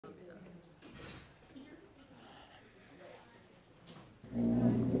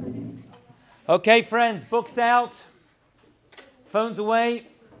Okay, friends, books out, phones away.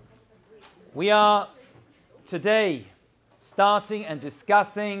 We are today starting and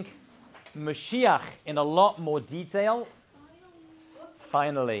discussing Mashiach in a lot more detail.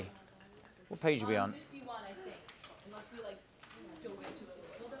 Finally. What page are we on? 51, I think. Unless we dove into it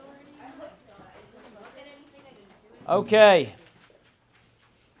a little bit already. Okay.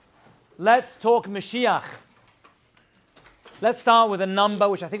 Let's talk Mashiach. Let's start with a number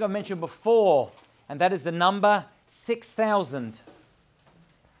which I think I've mentioned before, and that is the number 6,000.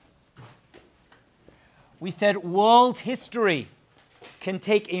 We said world history can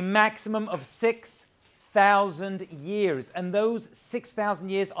take a maximum of 6,000 years, and those 6,000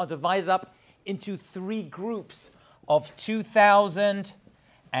 years are divided up into three groups of 2,000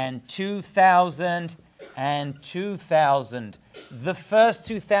 and 2,000 and 2,000. The first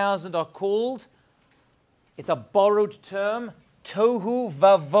 2,000 are called, it's a borrowed term, tohu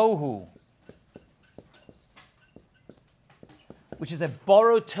vavohu, which is a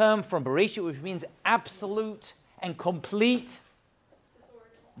borrowed term from Bereshit, which means absolute and complete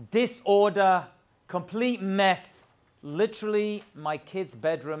disorder, complete mess. Literally, my kids'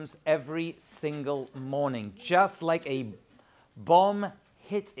 bedrooms every single morning, just like a bomb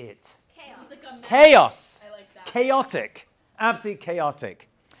hit it. Chaos. Chaos. I like that. Chaotic. Absolutely chaotic.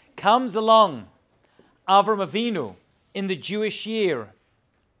 Comes along Avram Avinu in the Jewish year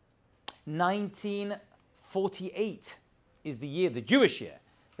 1948 is the year, the Jewish year,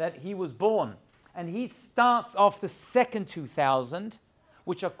 that he was born. And he starts off the second 2,000,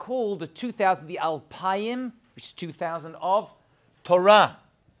 which are called the 2,000, the Alpayim, which is 2,000 of Torah.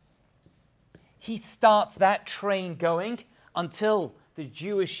 He starts that train going until the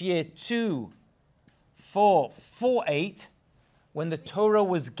Jewish year 2448, when the Torah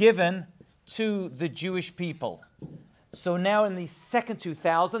was given to the Jewish people. So now in the second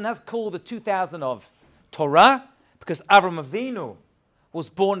 2,000, that's called the 2,000 of Torah, because Avram Avinu was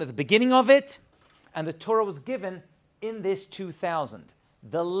born at the beginning of it, and the Torah was given in this 2,000.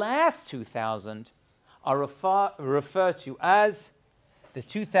 The last 2,000 are referred to as the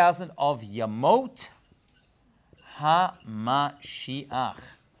 2,000 of Yamot HaMashiach.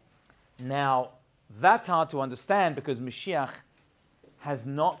 Now, that's hard to understand because Mashiach has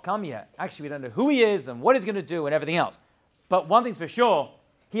not come yet. Actually, we don't know who he is and what he's going to do and everything else. But one thing's for sure,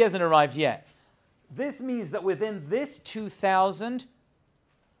 he hasn't arrived yet. This means that within this 2,000,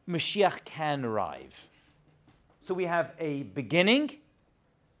 Mashiach can arrive. So we have a beginning,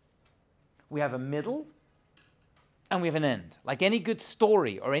 we have a middle, and we have an end. Like any good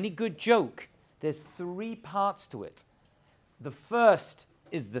story or any good joke, there's three parts to it. The first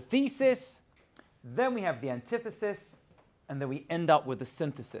is the thesis, then we have the antithesis, and then we end up with the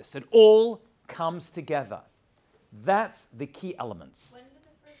synthesis. It all comes together. That's the key elements. When did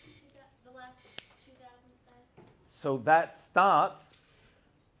the last 2,000 start? So that starts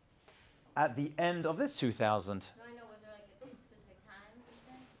at the end of this 2,000. No, I know. Was there like a specific time? You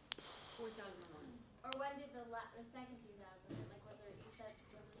said? 4,001. Or when did the second 2,000? Like was there? You said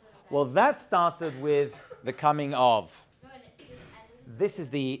was there that? Well, that started with the coming of. No, and it didn't end. This is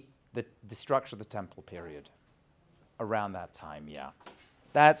the destruction of the temple period. Around that time, yeah.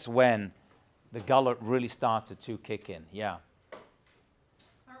 That's when the Gullah really started to kick in, yeah.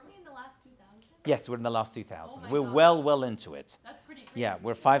 Aren't we in the last 2,000? Yes, we're in the last 2,000. Oh my We're God. well into it. That's pretty crazy. Yeah,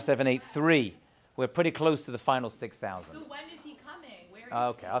 we're 5783. We're pretty close to the final 6,000. So when is he coming? Where is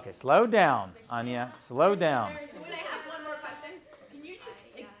Okay, slow down, Anya. Slow down. Wait, I have one more question. Can you just,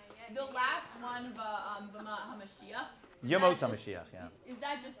 the last one, HaMashiach, Yomot HaMashiach, yeah. is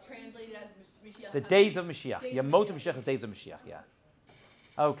that just translated as Mashiach? The days of Mashiach. Days of Yomot HaMashiach, the days of Mashiach, yeah.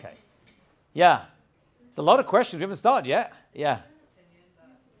 Okay. Yeah. It's a lot of questions. We haven't started yet. Yeah.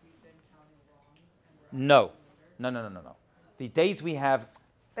 No. The days we have,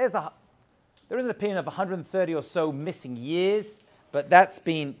 there is an opinion of 130 or so missing years, but that's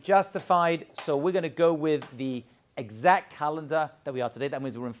been justified. So we're going to go with the exact calendar that we are today. That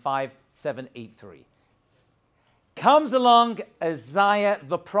means we're in 5783. Comes along Isaiah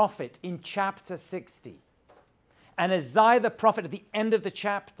the prophet in chapter 60. And Isaiah the prophet at the end of the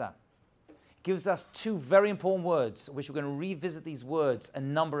chapter gives us two very important words, which we're going to revisit these words a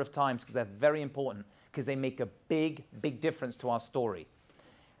number of times because they're very important, because they make a big, big difference to our story.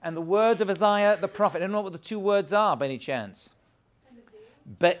 And the words of Isaiah the prophet, I don't know what the two words are by any chance.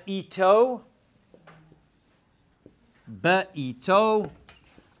 Be'ito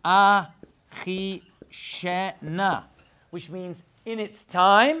Achishena, which means in its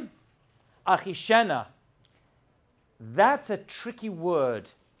time, Achishena. That's a tricky word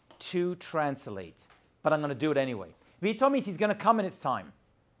to translate, but I'm going to do it anyway. Be'ito means he's going to come in its time.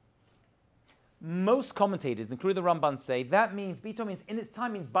 Most commentators, including the Ramban, say that means, Bito means, in its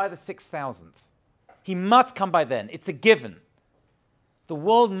time means by the 6,000th. He must come by then. It's a given. The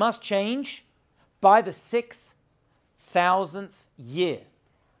world must change by the 6,000th year.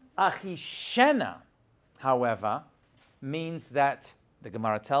 Achishena, however, means that, the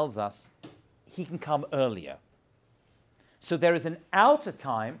Gemara tells us, he can come earlier. So there is an outer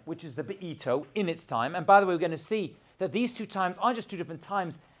time, which is the Be'ito, in its time. And by the way, we're going to see that these two times aren't just two different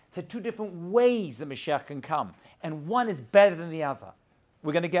times, they're two different ways that Mashiach can come. And one is better than the other.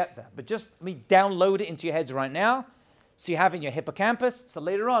 We're going to get there. But just let me download it into your heads right now, so you have it in your hippocampus, so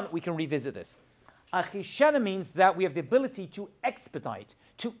later on we can revisit this. Achishena means that we have the ability to expedite,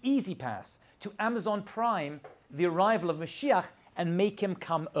 to easy pass, to Amazon Prime the arrival of Mashiach and make him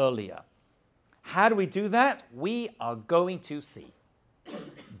come earlier. How do we do that? We are going to see.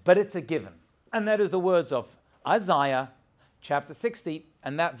 But it's a given. And that is the words of Isaiah chapter 60,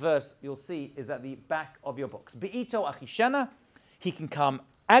 and that verse you'll see is at the back of your books. Be'ito achishena, he can come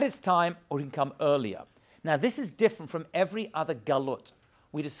at its time or he can come earlier. Now this is different from every other galut.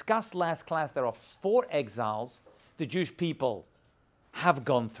 We discussed last class there are 4 exiles the Jewish people have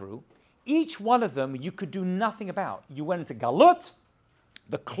gone through. Each one of them you could do nothing about. You went into galut,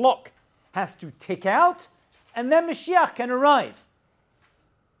 the clock has to tick out, and then Mashiach can arrive.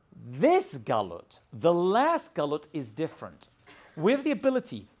 This galut, the last galut, is different. We have the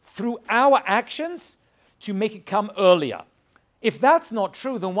ability, through our actions, to make it come earlier. If that's not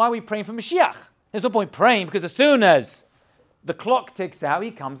true, then why are we praying for Mashiach? There's no point praying, because as soon as the clock ticks out,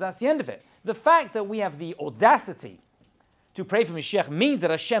 he comes, that's the end of it. The fact that we have the audacity to pray for Mashiach means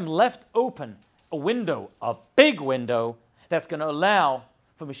that Hashem left open a window, a big window, that's going to allow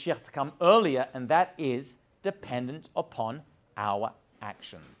for Mashiach to come earlier, and that is dependent upon our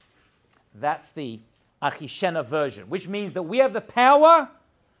actions. That's the Achishena version, which means that we have the power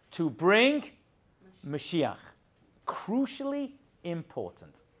to bring Mashiach. Crucially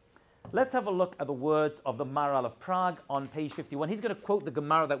important. Let's have a look at the words of the Maharal of Prague on page 51. He's going to quote the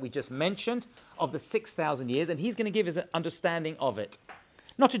Gemara that we just mentioned of the 6,000 years, and he's going to give his understanding of it.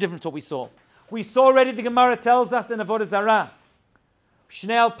 Not too different to what we saw. We saw already the Gemara tells us in Avodah Zarah,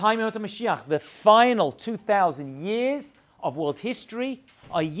 Shnei Alpayim Mashiach, the final 2,000 years of world history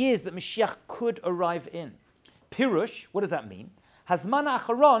are years that Mashiach could arrive in. Pirush, what does that mean? Hazman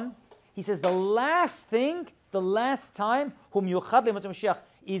Acharon, he says the last thing, the last time, whom Yuchad Le'imot Mashiach,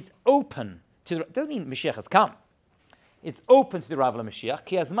 is open to the, doesn't mean Mashiach has come. It's open to the arrival of Mashiach.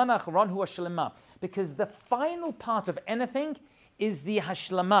 Ki Hazman Acharon hu Hashlema, because the final part of anything is the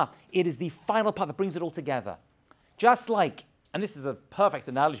Hashlama. It is the final part that brings it all together. Just like, and this is a perfect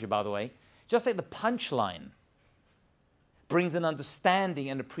analogy, by the way, just like the punchline brings an understanding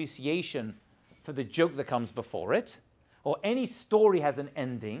and appreciation for the joke that comes before it, or any story has an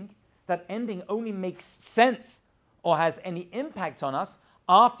ending, that ending only makes sense or has any impact on us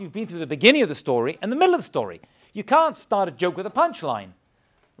after you've been through the beginning of the story and the middle of the story. You can't start a joke with a punchline,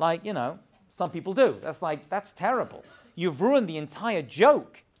 like, some people do. That's terrible. You've ruined the entire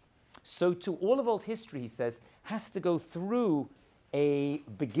joke. So to all of old history, he says, has to go through a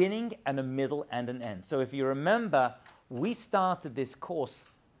beginning and a middle and an end. So if you remember, we started this course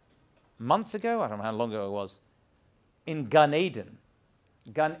months ago, I don't know how long ago it was, in Gan Eden.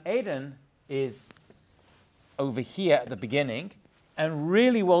 Gan Eden is over here at the beginning, and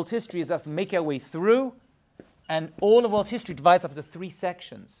really world history is us making our way through, and all of world history divides up into 3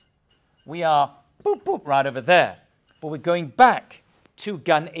 sections. We are boop, boop, right over there. But we're going back to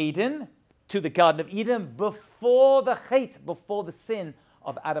Gan Eden, to the Garden of Eden, before the Chet, before the sin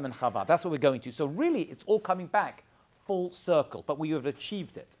of Adam and Chava. That's what we're going to. So really, it's all coming back full circle, but we have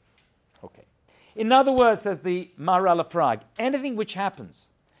achieved it. Okay. In other words, says the Maharal of Prague, anything which happens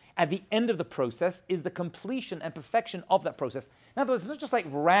at the end of the process is the completion and perfection of that process. In other words, it's not just like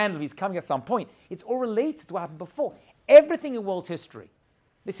randomly it's coming at some point. It's all related to what happened before. Everything in world history,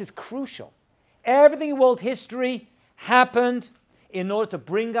 this is crucial. Everything in world history happened in order to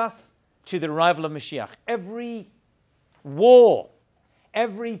bring us to the arrival of Mashiach. Every war,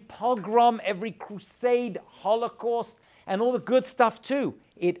 every pogrom, every crusade, Holocaust, and all the good stuff too,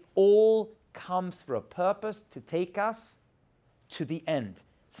 it all comes for a purpose to take us to the end.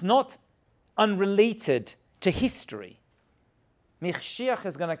 It's not unrelated to history. Mashiach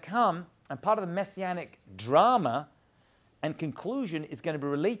is going to come, and part of the messianic drama and conclusion is going to be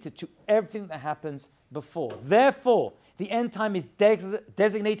related to everything that happens before. Therefore, the end time is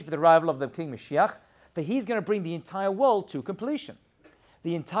designated for the arrival of the King Mashiach, for he's going to bring the entire world to completion.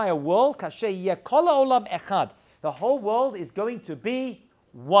 The entire world, the whole world is going to be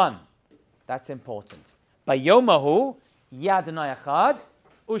one. That's important. Bayomahu, Yadonai Echad,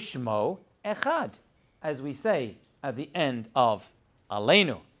 Ushmo echad, as we say at the end of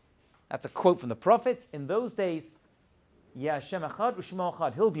Aleinu. That's a quote from the prophets. In those days, Ya Hashem echad u'shmo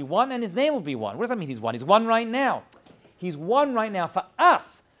echad. He'll be one and his name will be one. What does that mean he's one? He's one right now. He's one right now for us,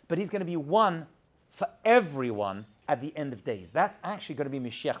 but he's going to be one for everyone at the end of days. That's actually going to be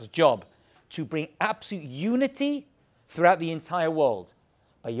Mashiach's job, to bring absolute unity throughout the entire world.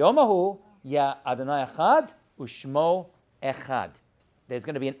 Bayomahu Ya Adonai echad u'shmo echad. There's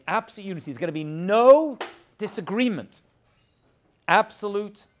going to be an absolute unity. There's going to be no disagreement.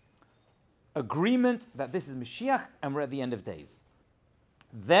 Absolute agreement that this is Mashiach and we're at the end of days.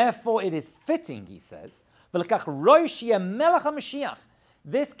 Therefore, it is fitting, he says, this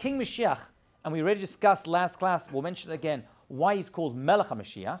King Mashiach, and we already discussed last class, we'll mention it again, why he's called Melech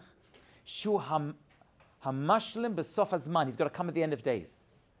HaMashiach. Shu hamashlim b'sof hazman. He's got to come at the end of days.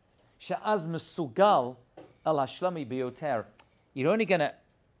 She'az mesugal el hashlami biyoter. You're only going to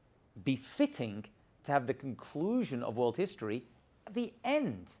be fitting to have the conclusion of world history at the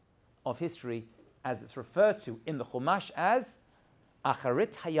end of history, as it's referred to in the Chumash as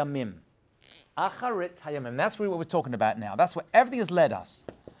Acharit Hayamim. Acharit Hayamim. That's really what we're talking about now. That's where everything has led us.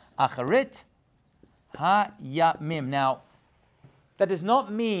 Acharit Hayamim. Now, that does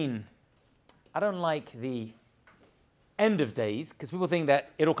not mean I don't like the end of days, because people think that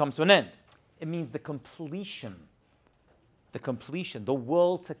it all comes to an end. It means the completion, the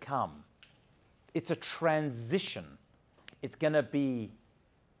world to come. It's a transition. It's going to be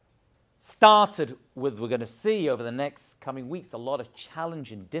started with, we're going to see over the next coming weeks, a lot of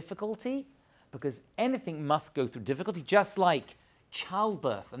challenge and difficulty, because anything must go through difficulty, just like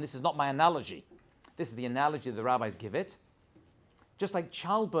childbirth. And this is not my analogy. This is the analogy the rabbis give it. Just like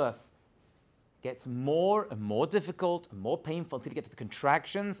childbirth gets more and more difficult and more painful until you get to the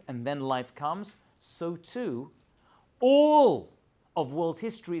contractions and then life comes, so too, all of world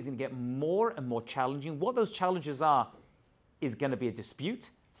history is going to get more and more challenging. What those challenges are is going to be a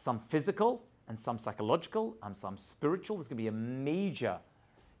dispute, some physical and some psychological and some spiritual. There's going to be a major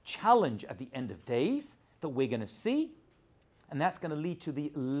challenge at the end of days that we're going to see, and that's going to lead to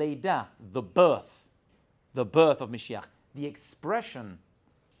the Leida, the birth of Mashiach. The expression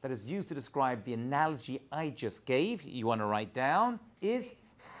that is used to describe the analogy I just gave, you want to write down, is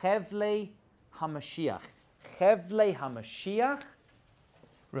Chevlei HaMashiach. Chevlei HaMashiach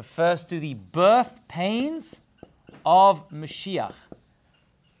refers to the birth pains of Mashiach.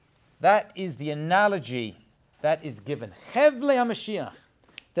 That is the analogy that is given. Chevlei HaMashiach,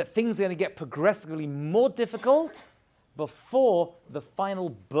 that things are going to get progressively more difficult before the final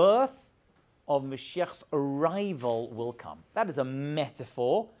birth of Mashiach's arrival will come. That is a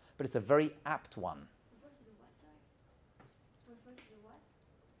metaphor, but it's a very apt one. Refers to the what, sorry? Refers to the what?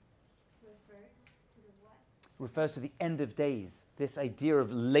 Refers to the what? Refers to the end of days, this idea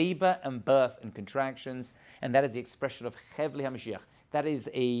of labor and birth and contractions, and that is the expression of Chevlei HaMashiach. That is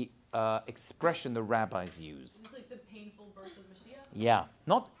a expression the rabbis use. It's like the painful birth of Mashiach? Yeah,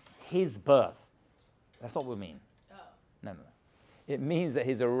 not his birth. That's not what we mean. Oh. No. It means that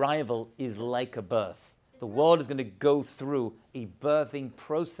his arrival is like a birth. The world is going to go through a birthing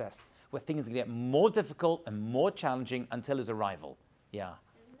process where things are going to get more difficult and more challenging until his arrival. Yeah.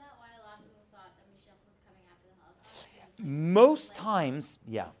 Isn't that why a lot of people thought that Mashiach was coming after the Holocaust?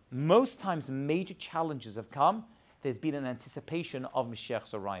 Most times major challenges have come. There's been an anticipation of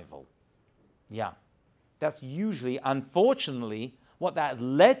Mashiach's arrival. Yeah. That's usually, unfortunately, what that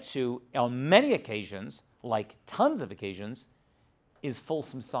led to on many occasions, like tons of occasions, is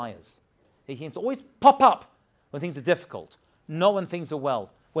false messiahs. They seem to always pop up when things are difficult, not when things are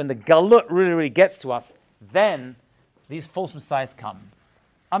well. When the galut really gets to us, then these false messiahs come.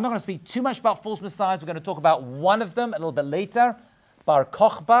 I'm not going to speak too much about false messiahs. We're going to talk about one of them a little bit later, Bar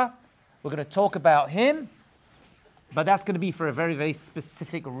Kochba. We're going to talk about him, but that's going to be for a very, very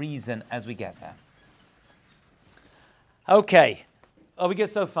specific reason as we get there. Okay. Are we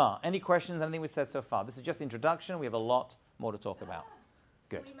good so far? Any questions? Anything we said so far? This is just the introduction. We have a lot more to talk about.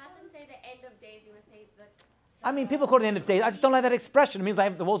 Good. So we mustn't say the end of days. You must say the I mean, people call it the end of days. I just don't like that expression. It means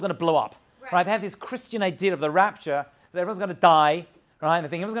like the world's going to blow up. Right? They have this Christian idea of the rapture, that everyone's going to die, right? And they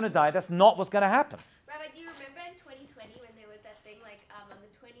think everyone's going to die. That's not what's going to happen. Rabbi, do you remember in 2020 when there was that thing like on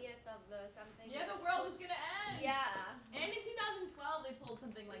the 20th of the something? Yeah, the world was gonna end. Yeah. And in 2012 they pulled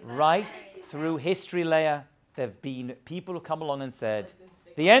something like that. Right Right. through history, Leah, there have been people who come along and said,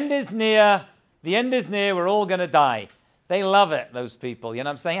 the end is near, we're all going to die. They love it, those people. You know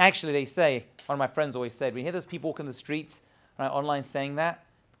what I'm saying? Actually, they say, one of my friends always said, when you hear those people walking the streets, right, online saying that,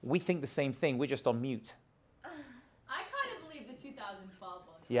 we think the same thing. We're just on mute. I kind of believe the 2012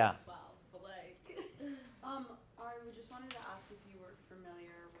 one. Yeah. 2012, but like. I just wanted to ask if you were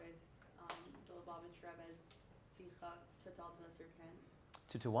familiar with Lubavitch Rebbe's Sicha Total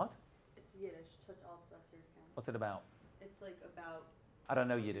Ken. To what? It's Yiddish, Total Ken. What's it about? It's like about... I don't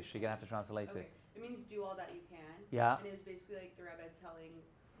know Yiddish. You're going to have to translate Okay. it. It means do all that you can. Yeah. And it was basically like the Rebbe telling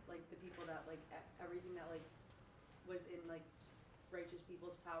like the people that like everything that like was in like righteous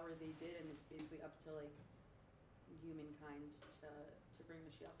people's power they did, and it's basically up to like humankind to bring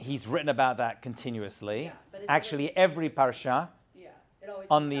Mashiach. He's written about that continuously. Yeah, but it's Actually, every parsha yeah, it always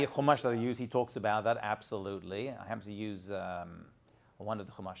on comes the back to Chumash that I Mashiach. use, he talks about that, absolutely. I happen to use one of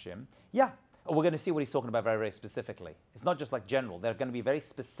the Chumashim. Yeah, we're going to see what he's talking about very, very specifically. It's not just like general. There are going to be very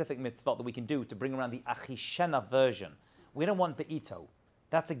specific mitzvot that we can do to bring around the Achishena version. We don't want Be'ito.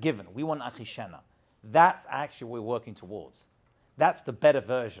 That's a given. We want Achishena. That's actually what we're working towards. That's the better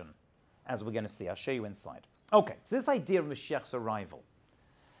version, as we're going to see. I'll show you inside. Okay, so this idea of Mashiach's arrival.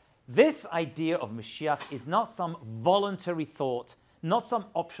 This idea of Mashiach is not some voluntary thought, not some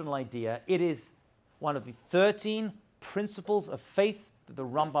optional idea. It is one of the 13 principles of faith that the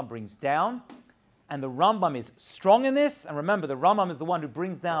Rambam brings down. And the Rambam is strong in this. And remember, the Rambam is the one who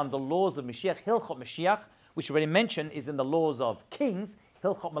brings down the laws of Mashiach. Hilchot Mashiach, which we already mentioned, is in the laws of kings.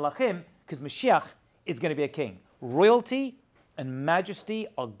 Hilchot Malachim, because Mashiach is going to be a king. Royalty and majesty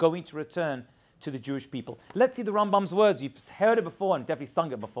are going to return to the Jewish people. Let's see the Rambam's words. You've heard it before and definitely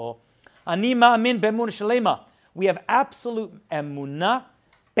sung it before. Ani ma'amin b'emunah shalema. We have absolute emunah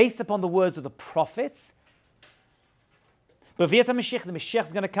based upon the words of the prophets. B'viat HaMashiach, the Mashiach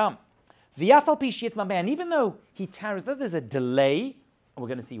is going to come. V'yaf al pi shi'it mameh, and even though he tarries, though there's a delay, and we're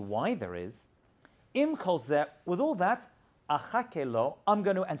going to see why there is, im kol zeh, with all that, achakelo, I'm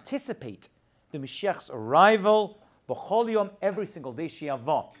going to anticipate the Mashiach's arrival, b'chol yom, every single day,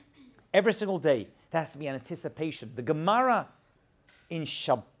 shi'avo. Every single day, there has to be an anticipation. The Gemara in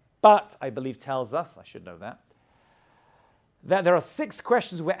Shabbat, I believe, tells us, I should know that there are 6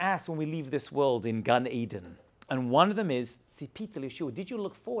 questions we're asked when we leave this world in Gan Eden. And one of them is, Sipita Yeshua, did you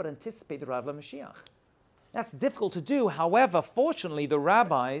look forward, anticipate the arrival of Mashiach? That's difficult to do. However, fortunately, the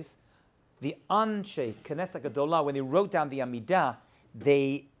rabbis, the Anshe Knesset Gedolah, when they wrote down the Amidah,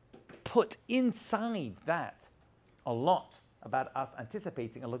 they put inside that a lot about us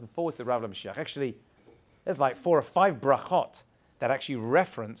anticipating and looking forward to the arrival of Mashiach. Actually, there's like 4 or 5 brachot that actually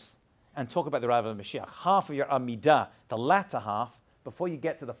reference and talk about the arrival of Mashiach. Half of your Amidah, the latter half, before you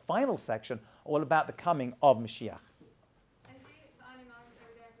get to the final section, all about the coming of Mashiach. I say the animals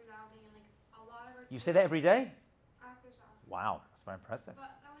every day after davening, and like a lot of our You say that every day? after Shabbat. Wow, that's very impressive.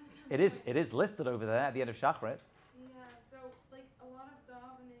 But that wasn't the point. It is listed over there at the end of Shachrit. Yeah, so like a lot of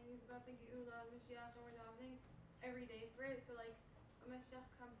davening is about the Geula, Mashiach, and we're davening every day for it. So like when Mashiach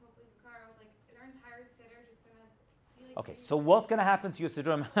comes, hopefully the car, like is our entire siddur just gonna be like? Okay, so what's going to happen to your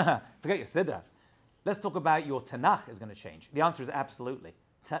Siddurim? Forget your Siddur. Let's talk about your Tanakh is going to change. The answer is absolutely.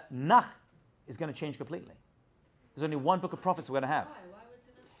 Tanakh is going to change completely. There's only one book of prophets we're going to have. Why? Why would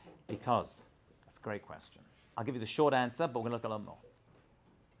Tanakh change? Because, that's a great question. I'll give you the short answer, but we're going to look a lot more.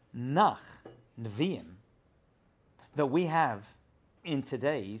 Nach, Nevi'im, that we have in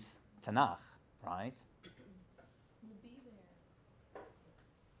today's Tanakh, right, We'll be there.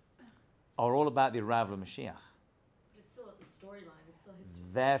 are all about the arrival of Mashiach. It's still a storyline. It's still history.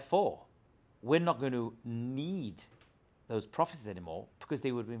 Therefore, we're not going to need those prophecies anymore because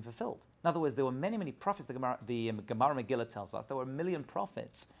they would have been fulfilled. In other words, there were many, many prophets. The Gemara Megillah tells us there were 1 million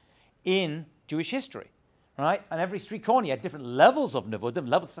prophets in Jewish history, right? And every street corner you had different levels of nevuah,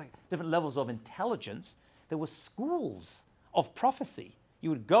 different levels of intelligence. There were schools of prophecy.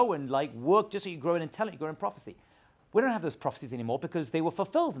 You would go and like work just so you grow in intelligence, you grow in prophecy. We don't have those prophecies anymore because they were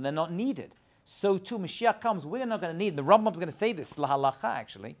fulfilled and they're not needed. So too, Mashiach comes, we're not going to need, and the Rambam's going to say this, lahalacha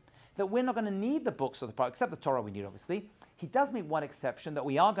actually, that we're not going to need the books of the Torah, except the Torah we need, obviously. He does make one exception that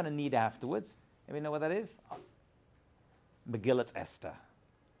we are going to need afterwards. Anybody know what that is? Megillat Esther.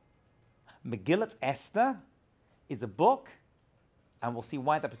 Megillat Esther is a book, and we'll see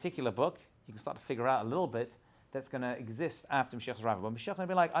why that particular book, you can start to figure out a little bit, that's going to exist after Mashiach's arrival. But Mashiach's going to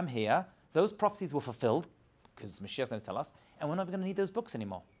be like, I'm here. Those prophecies were fulfilled, because Mashiach's going to tell us, and we're not going to need those books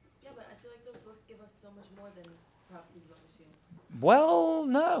anymore. Yeah, but I feel like those books give us so much more than prophecies about Mashiach. Well,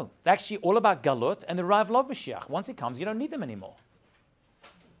 no. They're actually all about Galut and the arrival of Mashiach. Once he comes, you don't need them anymore.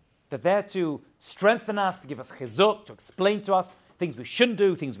 They're there to strengthen us, to give us chizuk, to explain to us things we shouldn't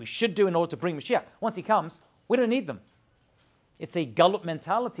do, things we should do in order to bring Mashiach. Once he comes, we don't need them. It's a Galut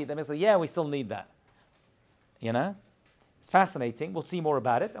mentality that makes like, yeah, we still need that. You know? It's fascinating. We'll see more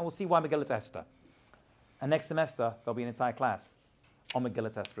about it, and we'll see why Megillat Esther. And next semester, there'll be an entire class on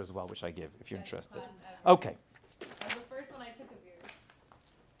Megillat Esther as well, which I give, if you're interested. Okay. That was the first one I took of yours.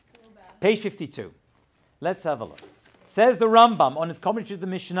 So bad. Page 52. Let's have a look. Says the Rambam on his commentary to the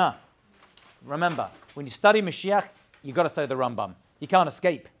Mishnah. Remember, when you study Mashiach, you've got to study the Rambam. You can't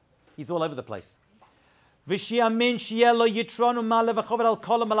escape. He's all over the place. You've got to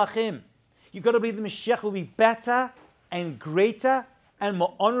believe the Mashiach will be better and greater and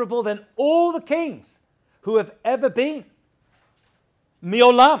more honorable than all the kings who have ever been.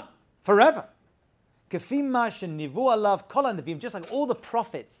 Miolam, forever. Just like all the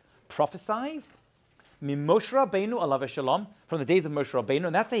prophets prophesied, from the days of Moshe Rabbeinu,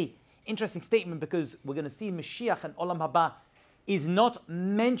 and that's a interesting statement because we're going to see Mashiach and Olam Haba is not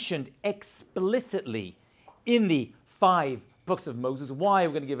mentioned explicitly in the 5 books of Moses. Why?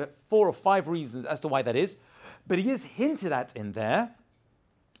 We're going to give it 4 or 5 reasons as to why that is. But he is hinted at in there.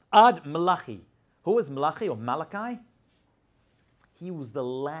 Ad Malachi. Who was Malachi or Malachi? He was the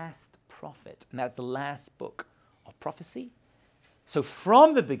last prophet, and that's the last book of prophecy. So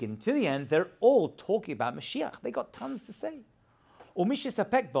from the beginning to the end, they're all talking about Mashiach. They got tons to say. And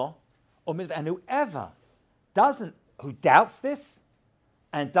whoever who doubts this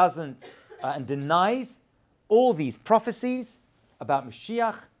and doesn't and denies all these prophecies about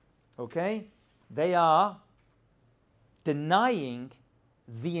Mashiach, okay, they are denying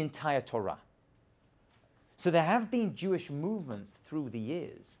the entire Torah. So there have been Jewish movements through the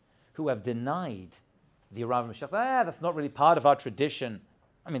years who have denied the arrival of Mashiach. That's not really part of our tradition.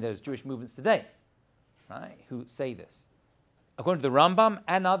 I mean, there's Jewish movements today, right, who say this. According to the Rambam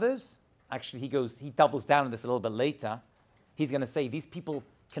and others, actually he doubles down on this a little bit later. He's going to say these people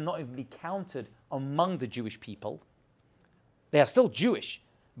cannot even be counted among the Jewish people. They are still Jewish,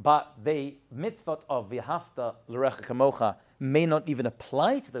 but the mitzvot of v'ahavta l'recha kamocha may not even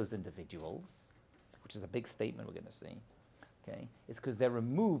apply to those individuals, which is a big statement we're going to see. Okay, it's because they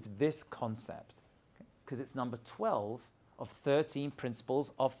removed this concept, because it's number 12 of 13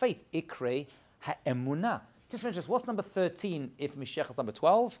 principles of faith. Ikrei ha'emunah. Just for interest, what's number 13 if Mashiach is number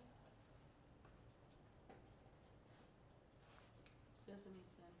 12?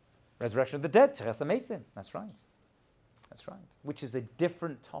 Resurrection of the dead, Teres HaMeisim. That's right. That's right. Which is a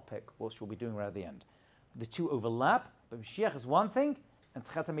different topic, which we'll be doing right at the end. The two overlap, but Mashiach is one thing, and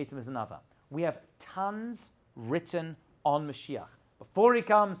Teres HaMeisim is another. We have tons written on Mashiach. Before he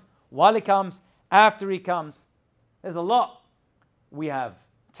comes, while he comes, after he comes. There's a lot. We have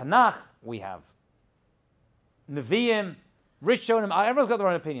Tanakh, we have Nevi'im, Rishonim, everyone's got their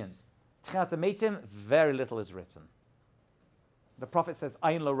own opinions. Teres HaMeisim, very little is written. The prophet says,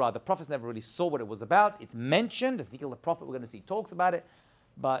 Ayin Lo Ra. The prophets never really saw what it was about. It's mentioned. Ezekiel the prophet, we're going to see, talks about it,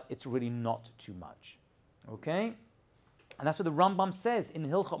 but it's really not too much. Okay? And that's what the Rambam says in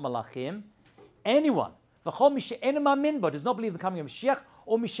Hilchot Malachim. Anyone, V'chol mi she'enu ma'amin bo, does not believe in the coming of Mashiach,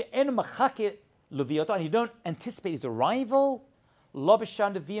 or mi she'enu machake leviyoto, and you don't anticipate his arrival, lo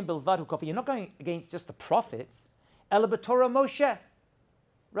b'shan nevi'im bilvad hukofi. You're not going against just the prophets. Ela b'Torah Moshe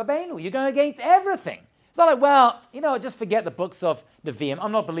Rabbeinu. You're going against everything. It's not like, well, just forget the books of Nevi'im.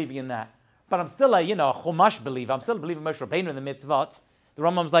 I'm not believing in that. But I'm still a Chumash believer. I'm still a believer in Moshe Rabbeinu in the mitzvot. The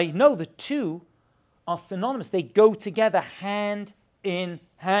Rambam's like, no, the two are synonymous. They go together hand in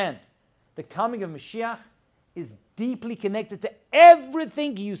hand. The coming of Mashiach is deeply connected to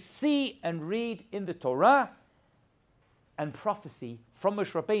everything you see and read in the Torah and prophecy from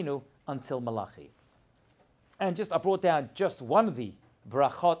Moshe Rabbeinu until Malachi. And I brought down just one of the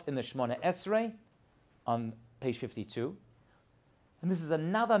brachot in the Shemona Esrei, on page 52. And this is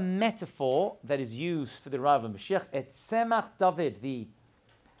another metaphor that is used for the arrival of Mashiach. Et Tzemach David, the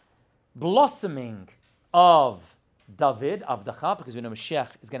blossoming of David, Avdacha, because we know Mashiach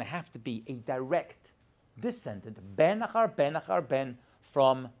is going to have to be a direct descendant, ben achar ben,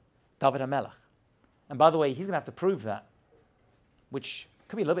 from David HaMelech. And by the way, he's going to have to prove that, which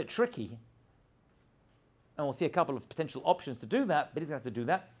could be a little bit tricky. And we'll see a couple of potential options to do that, but he's going to have to do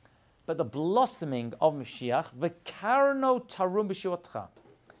that. But the blossoming of Mashiach, v'karno tarum b'shivatcha,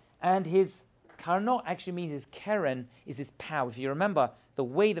 and his karno actually means his keren is his power. If you remember, the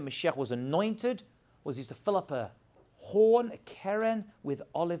way that Mashiach was anointed was he used to fill up a horn, a keren, with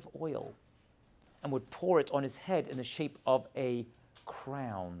olive oil, and would pour it on his head in the shape of a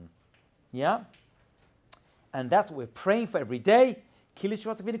crown. Yeah? And that's what we're praying for every day.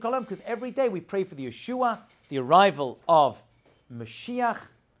 Because every day we pray for the Yeshua, the arrival of Mashiach.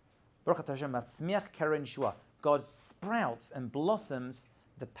 God sprouts and blossoms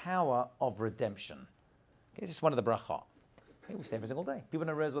the power of redemption. Okay, it's just one of the brachot. Okay, we say every single day. People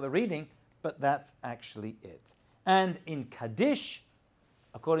don't realize what they're reading, but that's actually it. And in Kaddish,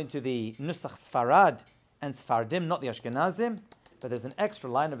 according to the Nusach Sfarad and Sfardim, not the Ashkenazim, but there's an extra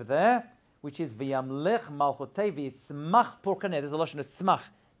line over there, which is V'yamlech malchotei v'yitzmach porkaneh. There's a lotion of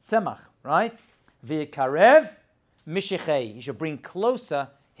tzemach, right? V'yikarev mishechei. He should bring closer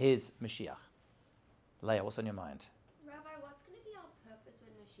his Mashiach. Leah, what's on your mind? Rabbi, what's going to be our purpose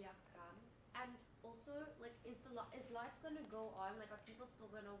when Mashiach comes? And also, like, is life going to go on? Like, are people still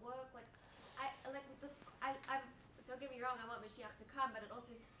going to work? Like, I'm don't get me wrong, I want Mashiach to come, but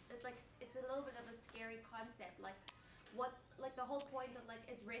it's a little bit of a scary concept. Like, what's like the whole point of like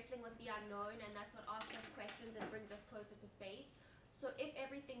is wrestling with the unknown, and that's what asks us questions and brings us closer to faith. So if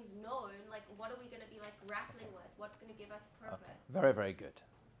everything's known, like, what are we going to be like grappling with? What's going to give us purpose? Okay. Very, very good.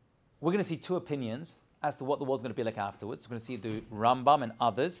 We're going to see two opinions as to what the world's going to be like afterwards. We're going to see the Rambam and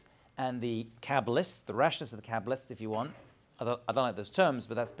others, and the Kabbalists, the rationalists of the Kabbalists, if you want. I don't like those terms,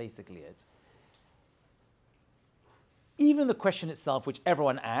 but that's basically it. Even the question itself, which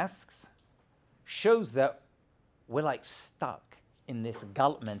everyone asks, shows that we're like stuck in this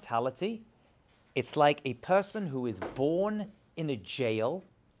gulp mentality. It's like a person who is born in a jail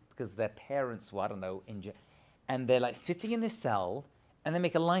because their parents were, I don't know, in jail, and they're like sitting in this cell, and they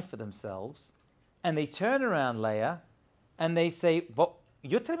make a life for themselves, and they turn around, Leah, and they say, "But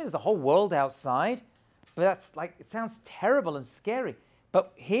you're telling me there's a whole world outside?" But that's like, it sounds terrible and scary.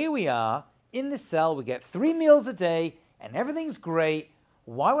 But here we are in the cell. We get 3 meals a day, and everything's great.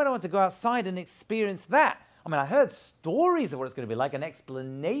 Why would I want to go outside and experience that? I mean, I heard stories of what it's going to be like and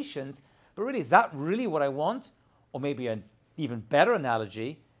explanations, but really, is that really what I want? Or maybe an even better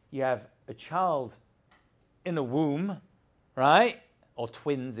analogy, you have a child in the womb, right? Or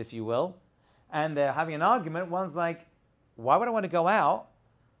twins, if you will, and they're having an argument. One's like, why would I want to go out?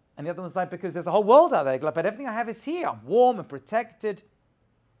 And the other one's like, because there's a whole world out there. But everything I have is here. I'm warm and protected.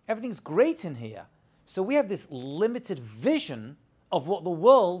 Everything's great in here. So we have this limited vision of what the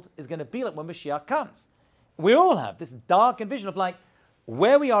world is going to be like when Mashiach comes. We all have this darkened vision of like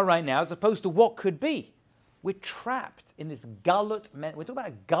where we are right now as opposed to what could be. We're trapped in this we're talking about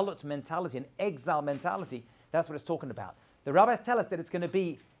a gulut mentality, an exile mentality. That's what it's talking about. The rabbis tell us that it's going to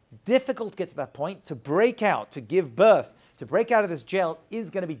be difficult to get to that point, to break out, to give birth, to break out of this jail is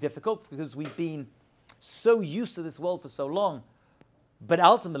going to be difficult because we've been so used to this world for so long. But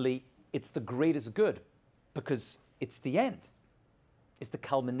ultimately, it's the greatest good because it's the end. It's the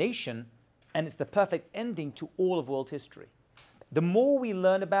culmination, and it's the perfect ending to all of world history. The more we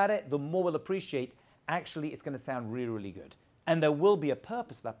learn about it, the more we'll appreciate, actually, it's going to sound really, really good. And there will be a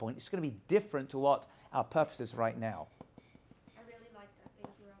purpose at that point. It's going to be different to what our purpose is right now. I really like that.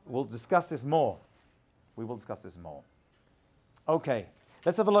 Thank you, Rabbi. We'll discuss this more. We will discuss this more. Okay,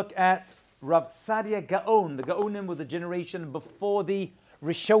 let's have a look at Rav Sadia Gaon. The Gaonim were the generation before the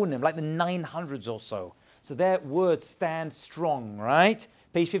Rishonim, like the 900s or so. So their words stand strong, right?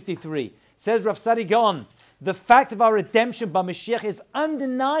 Page 53. Says Rav Sadia Gaon, the fact of our redemption by Mashiach is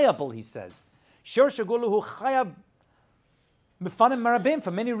undeniable, he says. For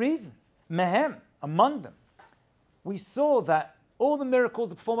many reasons. Mehem, among them. We saw that all the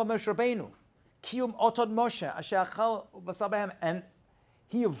miracles performed by Moshe Rabbeinu, Kiyum Otod Moshe, Asher Achal Basabehem, and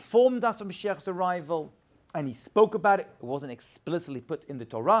he informed us of Mashiach's arrival, and he spoke about it. It wasn't explicitly put in the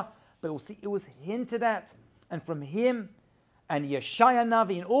Torah, but we'll see it was hinted at. And from him and Yeshaya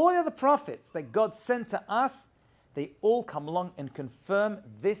Navi and all the other prophets that God sent to us, they all come along and confirm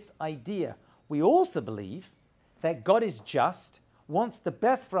this idea. We also believe that God is just, wants the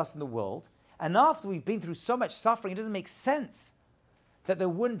best for us in the world, and after we've been through so much suffering, it doesn't make sense that there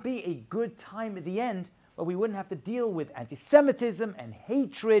wouldn't be a good time at the end where we wouldn't have to deal with anti-Semitism and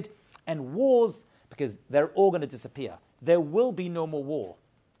hatred and wars, because they're all going to disappear. There will be no more war.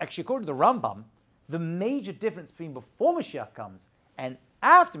 Actually, according to the Rambam, the major difference between before Mashiach comes and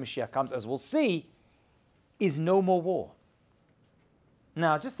after Mashiach comes, as we'll see, is no more war.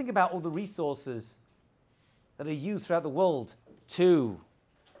 Now, just think about all the resources that are used throughout the world to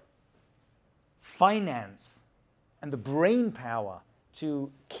finance and the brain power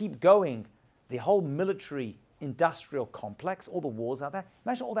to keep going the whole military industrial complex, all the wars out there.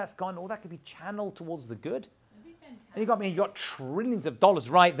 Imagine all that's gone, all that could be channeled towards the good. That'd be fantastic. And you got trillions of dollars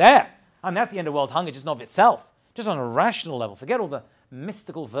right there. And that's the end of world hunger just not of itself, just on a rational level. Forget all the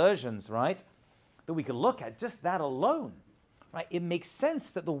mystical versions, right, that we could look at, just that alone. Right? It makes sense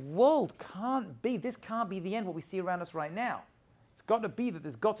that the world this can't be the end, what we see around us right now. It's got to be that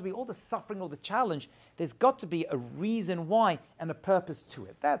there's got to be all the suffering, all the challenge. There's got to be a reason why and a purpose to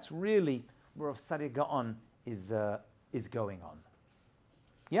it. That's really where Rav Sadia Gaon is going on.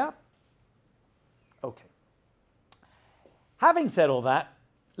 Yeah? Okay. Having said all that,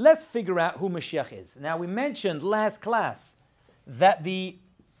 let's figure out who Mashiach is. Now, we mentioned last class that the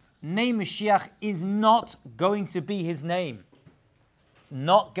name Mashiach is not going to be his name. It's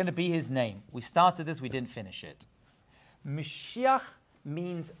not going to be his name. We started this, we didn't finish it. Mashiach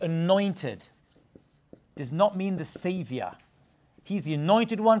means anointed. Does not mean the savior. He's the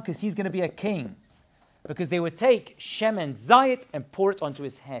anointed one because he's going to be a king. because they would take shemen zayit and pour it onto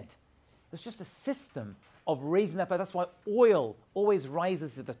his head. It's just a system of raising up. That's why oil always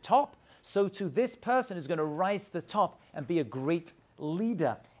rises to the top. So too, this person is going to rise to the top and be a great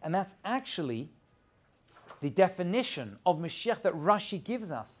leader. And that's actually the definition of Mashiach that Rashi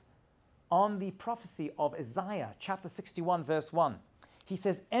gives us on the prophecy of Isaiah, chapter 61, verse 1. He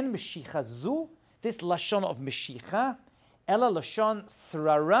says, En Mashiach zu, this lashon of Mashiach, ela lashon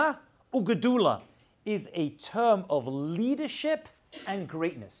srara ugadula, is a term of leadership and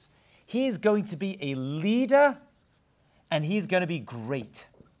greatness. He is going to be a leader and he's going to be great.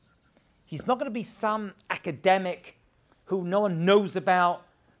 He's not going to be some academic who no one knows about,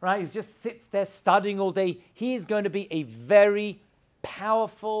 right? He just sits there studying all day. He is going to be a very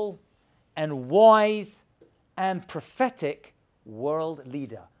powerful and wise and prophetic world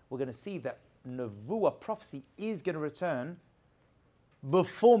leader. We're going to see that Nevuah prophecy is going to return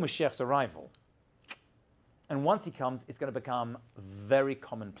before Mashiach's arrival. And once he comes, it's going to become very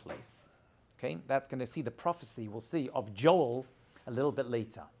commonplace. Okay, that's going to see the prophecy, we'll see, of Joel a little bit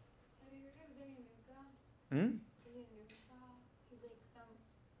later. Have you heard of Benny Nuka? Hmm? Benny Nuka? He's like some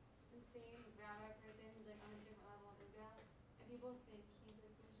insane rabbi person. He's like on a different level of Israel. And people think he's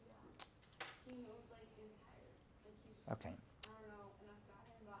like Mashiach. He knows like the entire, like he's just, Okay. I don't know enough about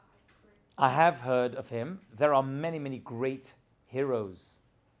him, but I swear. I have heard of him. There are many, many great heroes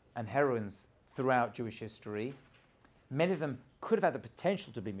and heroines throughout Jewish history. Many of them could have had the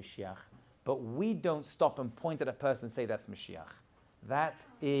potential to be Mashiach, but we don't stop and point at a person and say that's Mashiach. That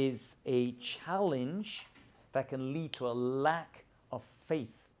is a challenge that can lead to a lack of faith.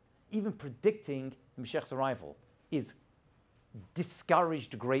 Even predicting Mashiach's arrival is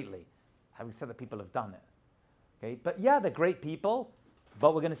discouraged greatly. Having said that, people have done it. Okay, but yeah, they're great people,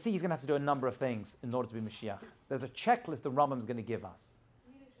 but we're going to see he's going to have to do a number of things in order to be Mashiach. There's a checklist the Rambam's going to give us.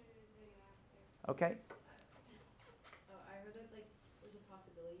 I need to show you this video after. Okay? I heard that like there's a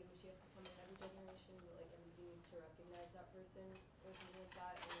possibility Mashiach could come in every generation, but like everybody needs to recognize that person or something like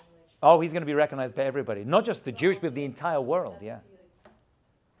that, and then like. Oh, he's going to be recognized by everybody, not just the Jewish, but the entire world. Yeah. Be, like,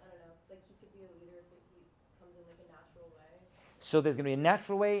 I don't know, like he could be a leader if he comes in like a natural way. So there's going to be a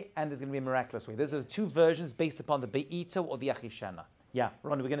natural way and there's going to be a miraculous way. Those are the two versions based upon the Be'ito or the Achishana. Yeah,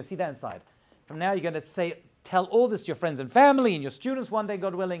 Ronnie, we're going to see that inside. From now, you're going to tell all this to your friends and family and your students one day,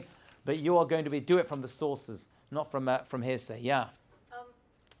 God willing, but you are going to do it from the sources, not from hearsay. Yeah.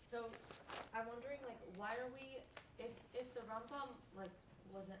 So I'm wondering, like, why are we, if the Rambam like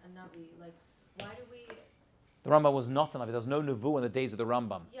wasn't a navi, like, why do we? The Rambam was not a Navi. There was no Nevuah in the days of the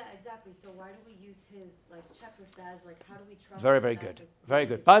Rambam. Yeah, exactly. So why do we use his like checklist as like how do we trust? Very, him very as good. a- Very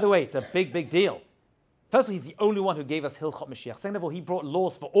good. By the way, it's a big, big deal. First of all, he's the only one who gave us Hilchot Mashiach. Second of all, he brought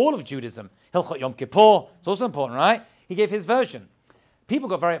laws for all of Judaism. Hilchot Yom Kippur. It's also important, right? He gave his version. People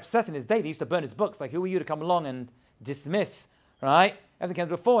got very upset in his day. They used to burn his books. Like, who are you to come along and dismiss, right? Everything came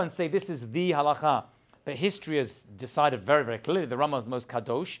before and say, this is the halacha. But history has decided very, very clearly the Rambam is the most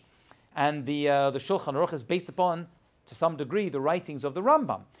kadosh. And the Shulchan Aruch is based upon, to some degree, the writings of the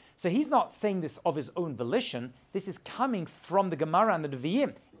Rambam. So he's not saying this of his own volition. This is coming from the Gemara and the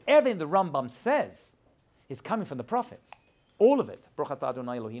Nevi'im. Everything the Rambam says is coming from the prophets. All of it. I mean,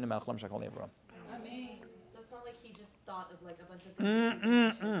 so it's not like he just thought of like a bunch of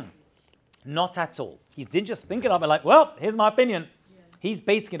things. Not at all. He didn't just think it up and like, well, here's my opinion. Yeah. He's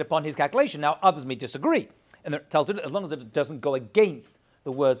basing it upon his calculation. Now, others may disagree. And it tells it as long as it doesn't go against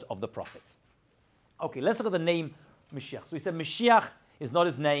the words of the prophets. Okay, let's look at the name Mashiach. So we said Mashiach is not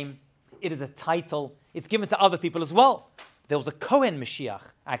his name. It is a title. It's given to other people as well. There was a Kohen Mashiach,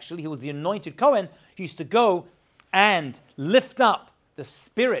 actually. He was the anointed Kohen who used to go and lift up the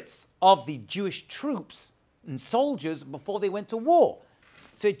spirits of the Jewish troops and soldiers before they went to war.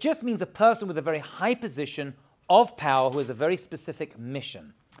 So it just means a person with a very high position of power who has a very specific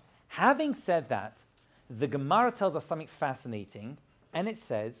mission. Having said that, the Gemara tells us something fascinating, and it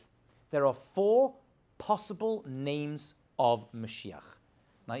says there are 4 possible names of Mashiach.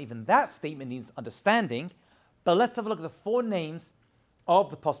 Now, even that statement needs understanding, but let's have a look at the 4 names of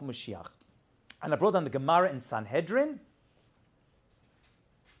the possible Mashiach. And I brought down the Gemara in Sanhedrin.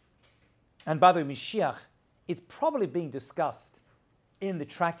 And by the way, Mashiach is probably being discussed in the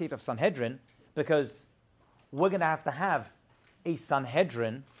Tractate of Sanhedrin because we're going to have a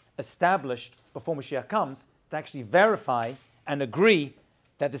Sanhedrin established before Mashiach comes to actually verify and agree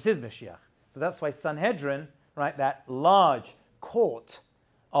that this is Mashiach. So that's why Sanhedrin, right, that large court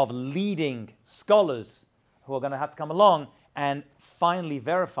of leading scholars who are going to have to come along and finally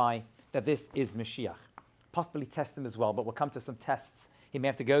verify that this is Mashiach. Possibly test him as well, but we'll come to some tests he may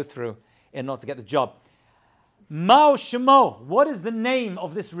have to go through in order to get the job. Mao Shemo, what is the name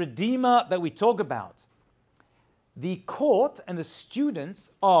of this Redeemer that we talk about? the court and the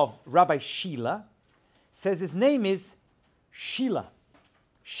students of Rabbi Shila says his name is Shila.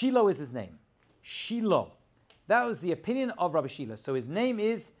 Shiloh is his name. Shiloh. That was the opinion of Rabbi Shila. So his name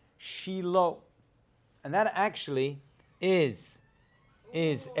is Shiloh. And that actually is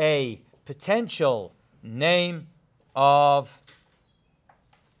a potential name of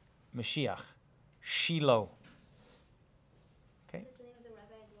Mashiach. Shiloh. Okay. Is the name of the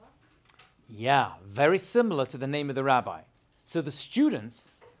rabbi as well? Yeah, very similar to the name of the rabbi. So the students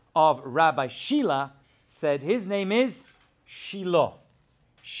of Rabbi Shila said his name is Shiloh.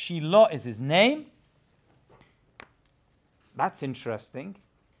 Shiloh is his name. That's interesting.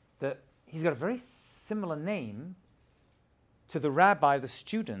 That he's got a very similar name to the rabbi, the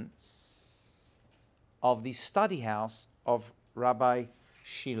students of the study house of Rabbi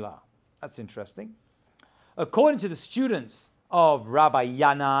Shila. That's interesting. According to the students of Rabbi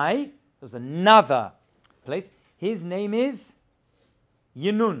Yanai, there's another place. His name is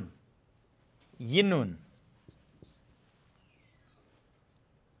Yinun. Yinun.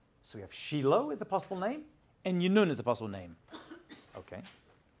 So we have Shiloh is a possible name, and Yinun is a possible name. Okay.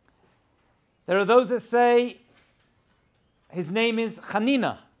 There are those that say his name is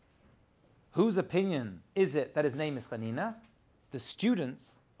Chanina. Whose opinion is it that his name is Chanina? The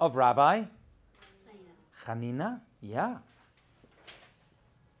students of Rabbi Chanina. Yeah.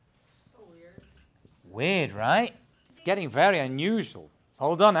 So weird. Weird, right? It's getting very unusual.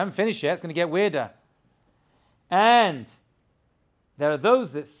 Hold on, I haven't finished yet. It's going to get weirder. And there are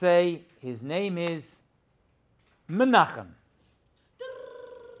those that say his name is Menachem.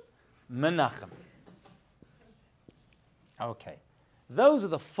 Menachem. Okay. Those are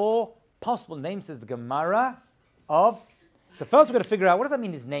the four possible names, says the Gemara of. So first we've got to figure out, what does that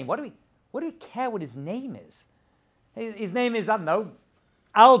mean, his name? What do we care what his name is? His name is, I don't know,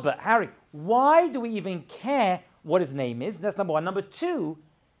 Albert, Harry. Why do we even care what his name is? That's number one. Number two,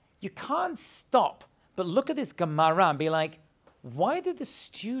 you can't stop but look at this Gemara and be like, why did the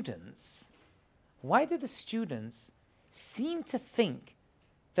students seem to think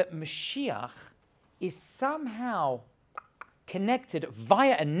that Mashiach is somehow connected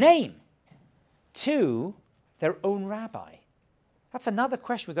via a name to their own rabbi? That's another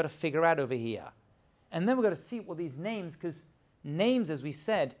question we've got to figure out over here. And then we've got to see what these names, because names, as we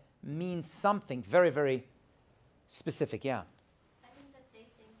said, mean something very, very specific. Yeah. I think that they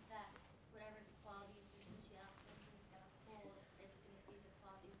think that whatever the qualities that Mashiach is going to hold is going to be the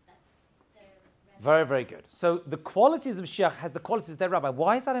qualities that their rabbi. Very, very good. So the qualities of Mashiach has the qualities of their rabbi.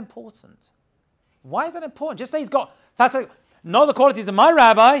 Why is that important? Why is that important? Just say he's got, that's like, no, the qualities of my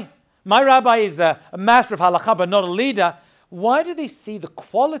rabbi. My rabbi is a master of halakha, but not a leader. Why do they see the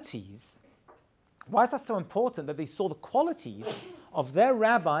qualities? Why is that so important that they saw the qualities of their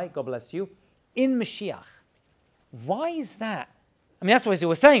rabbi, God bless you, in Mashiach? Why is that? I mean, that's what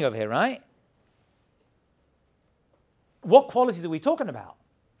we're saying over here, right? What qualities are we talking about?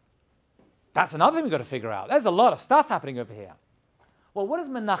 That's another thing we've got to figure out. There's a lot of stuff happening over here. Well, what does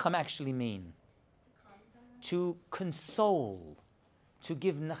Menachem actually mean? To console. To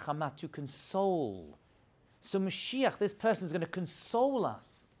give nechama, to console. So Mashiach, this person is going to console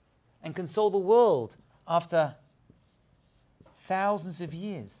us and console the world after thousands of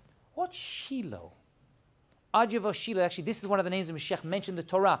years. What's Shiloh? Ad Yavo Shiloh, actually, this is one of the names of Mashiach mentioned in the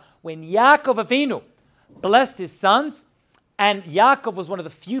Torah. When Yaakov Avinu blessed his sons, and Yaakov was one of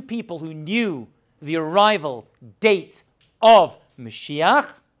the few people who knew the arrival date of Mashiach,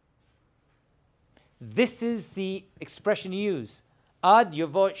 this is the expression you use. Ad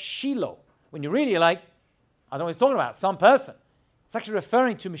Yavo Shiloh. When you read it, you're like, I don't know what he's talking about, some person. It's actually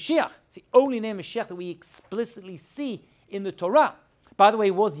referring to Mashiach. It's the only name Mashiach that we explicitly see in the Torah. By the way,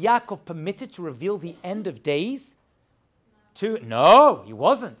 was Yaakov permitted to reveal the end of days? No, he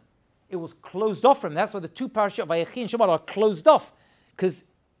wasn't. It was closed off from him. That's why the two parashot of Vayechi and Shemot are closed off, because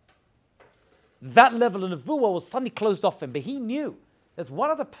that level of Nevuah was suddenly closed off him. But he knew. There's one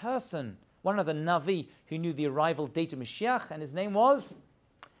other person, one other Navi, who knew the arrival date of Mashiach, and his name was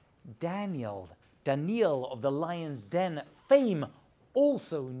Daniel. Daniel of the lion's den fame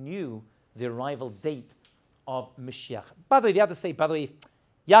also knew the arrival date of Mashiach. By the way,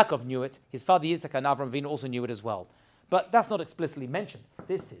 Yaakov knew it. His father Yitzchak and Avraham Avinu also knew it as well. But that's not explicitly mentioned.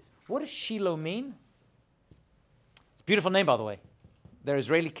 This is. What does Shiloh mean? It's a beautiful name, by the way. They're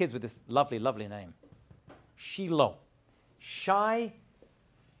Israeli kids with this lovely, lovely name. Shiloh. Shai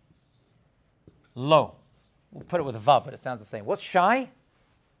Lo. We'll put it with a vav, but it sounds the same. What's Shai?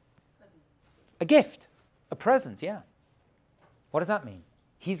 A gift. A present, yeah. What does that mean?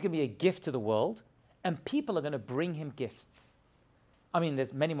 He's going to be a gift to the world, and people are going to bring him gifts. I mean,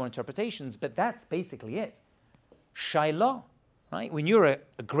 there's many more interpretations, but that's basically it. Shiloh, right? When you're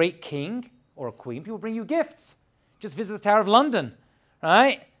a great king or a queen, people bring you gifts. Just visit the Tower of London,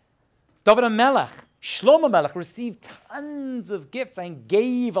 right? David HaMelech, Shlomo Melech received tons of gifts and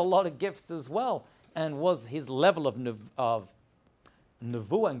gave a lot of gifts as well, and was his level of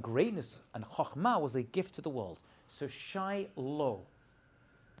nevuah and greatness and chokhmah was a gift to the world. So Shiloh.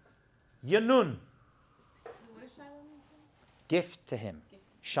 Yanun. What does Shiloh mean? Gift to him.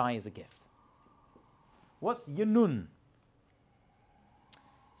 Shai is a gift. What's Yanun?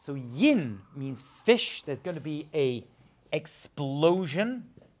 So yin means fish. There's going to be a explosion,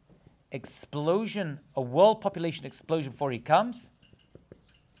 a world population explosion before he comes.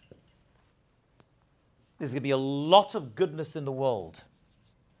 There's going to be a lot of goodness in the world.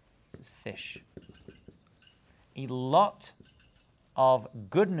 This is fish. A lot of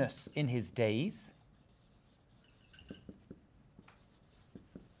goodness in his days.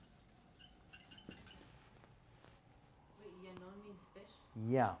 Wait, Yanon means fish?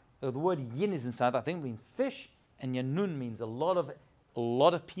 Yeah. So the word yin is inside. I think it means fish, and yanun means a lot of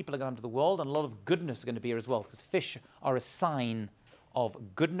people are going to come to the world, and a lot of goodness is going to be here as well, because fish are a sign of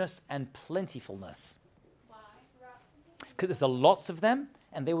goodness and plentifulness. Why? Because there's lots of them,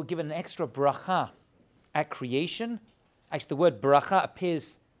 and they were given an extra bracha at creation. Actually, the word bracha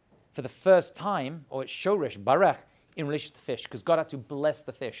appears for the first time, or it's shoresh, barach, in relation to the fish, because God had to bless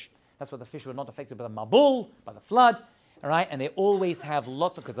the fish. That's why the fish were not affected by the mabul, by the flood, all right? And they always have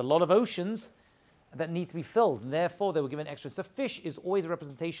lots of, because there are a lot of oceans that need to be filled, and therefore they were given extra. So fish is always a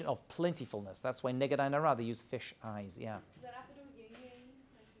representation of plentifulness. That's why Neged Ayin Hara, they use fish eyes, yeah. Does that have to do with yin yang?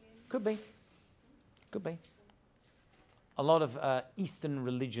 Like yin? Could be. Could be. A lot of Eastern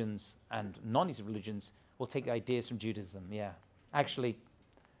religions and non-Eastern religions will take ideas from Judaism, yeah. Actually,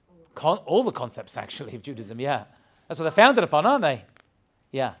 all the concepts, actually, of Judaism, yeah. That's what they're founded upon, aren't they?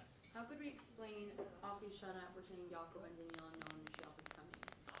 Yeah. How could we explain Afi Shana, we're saying Yaakov and Daniel and knowing Mashiach was coming?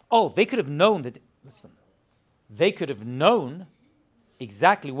 Oh, they could have known that, listen, they could have known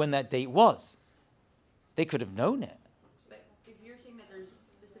exactly when that date was. They could have known it. But if you're saying that there's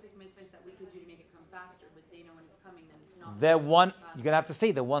specific mitzvahs that we could do to make it come faster, but they know when it's coming, then it's not. They're one, you're going to have to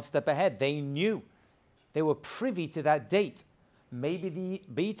say, they're one step ahead. They knew. They were privy to that date. Maybe the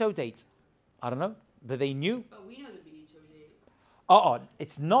Beito date. I don't know. But they knew. But we know the Beito date.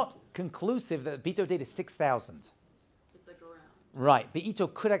 It's not conclusive that the Beito date is 6,000. It's like around. Right.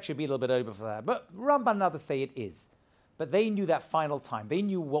 Beito could actually be a little bit over for that. But Ramban and others say it is. But they knew that final time. They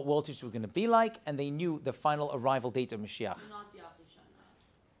knew what world history was going to be like, and they knew the final arrival date of Mashiach. So not the Afi Shana.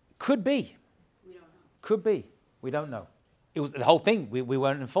 Could be. We don't know. Could be. We don't know. It was the whole thing. We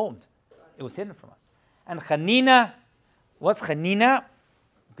weren't informed. It was hidden from us. And Chanina, what's Chanina?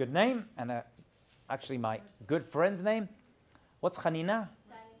 Good name, and actually my good friend's name. What's Chanina?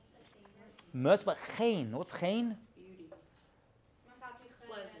 Mercy, but Chain. What's Chain? Beauty.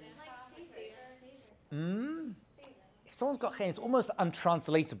 If someone's got Chain, it's almost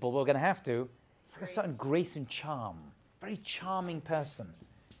untranslatable. We're going to have to. It's like a certain grace and charm. Very charming person.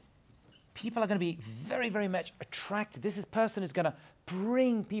 People are going to be very, very much attracted. This person is going to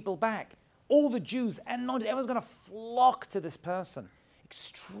bring people back. All the Jews and not everyone's going to flock to this person.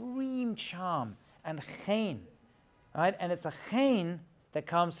 Extreme charm and chen, right? And it's a chen that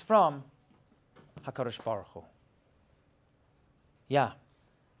comes from HaKadosh Baruch Hu. Yeah.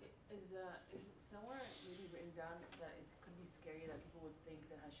 Is it somewhere maybe written down that it could be scary that people would think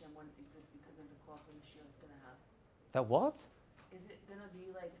that Hashem wouldn't exist because of the koach that Mashiach is going to have? That what? Is it going to be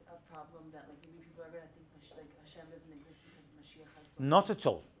like a problem that like maybe people are going to think like Hashem doesn't exist because Mashiach has so Not at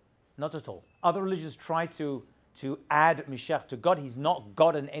all. Not at all. Other religions try to add Mashiach to God. He's not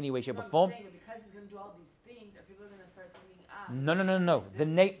God in any way, shape, or form. I'm saying because he's going to do all these things, are people going to start thinking, No.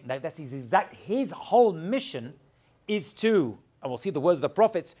 That's his exact. His whole mission is to, and we'll see the words of the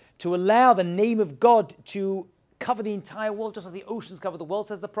prophets, to allow the name of God to cover the entire world, just like the oceans cover the world,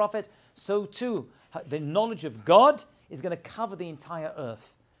 says the prophet. So too, the knowledge of God is going to cover the entire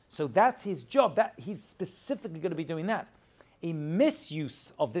earth. So that's his job. That he's specifically going to be doing that. A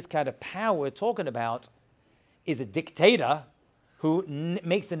misuse of this kind of power we're talking about is a dictator who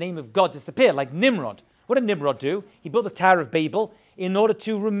makes the name of God disappear, like Nimrod. What did Nimrod do? He built the Tower of Babel in order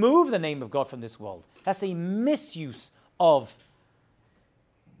to remove the name of God from this world. That's a misuse of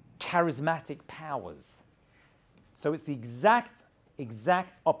charismatic powers. So it's the exact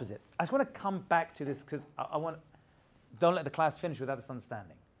opposite. I just want to come back to this because don't let the class finish without this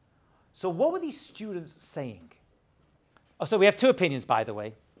understanding. So what were these students saying? Oh, so we have two opinions, by the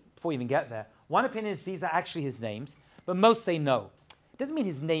way, before we even get there. One opinion is these are actually his names, but most say no. It doesn't mean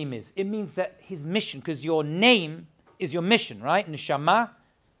his name is. It means that his mission, because your name is your mission, right? Neshama,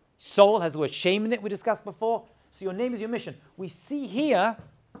 soul has the word shame in it, we discussed before. So your name is your mission. We see here,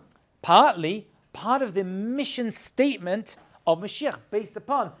 partly, part of the mission statement of Mashiach, based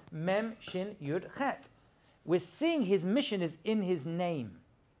upon Mem, Shin, Yud, Chet. We're seeing his mission is in his name.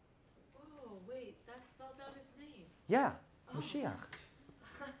 Oh, wait, that spells out his name. Yeah, Mashiach.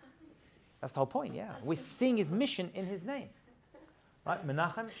 That's the whole point, yeah. We're seeing his mission in his name. Right?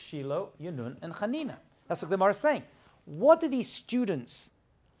 Menachem, Shiloh, Yunun, and Chanina. That's what the Gemara is saying. Why did these students,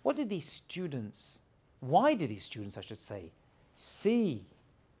 I should say, see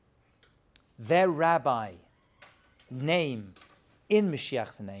their rabbi name in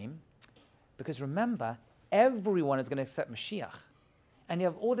Mashiach's name? Because remember, everyone is going to accept Mashiach. And you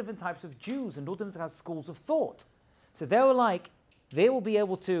have all different types of Jews and all different types of schools of thought. So they will be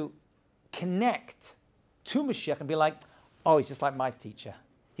able to connect to Mashiach and be like, oh, he's just like my teacher.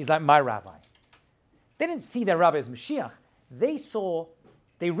 He's like my rabbi. They didn't see their rabbi as Mashiach.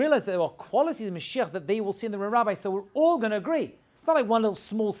 They realized that there are qualities of Mashiach that they will see in the rabbi, so we're all going to agree. It's not like one little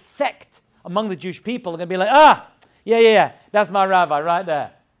small sect among the Jewish people are going to be like, yeah, that's my rabbi right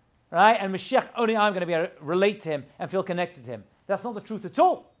there. Right? And Mashiach, only I'm going to be able to relate to him and feel connected to him. That's not the truth at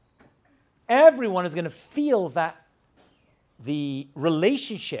all. Everyone is going to feel that the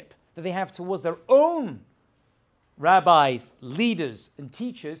relationship that they have towards their own rabbis, leaders, and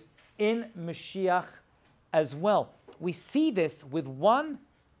teachers in Mashiach as well. We see this with one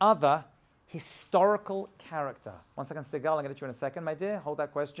other historical character. 1 second, Sigal, I'm going to get you in a second, my dear. Hold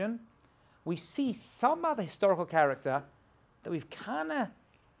that question. We see some other historical character that we've kind of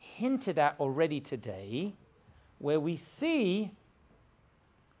hinted at already today, where we see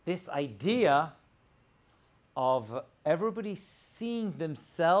this idea of everybody seeing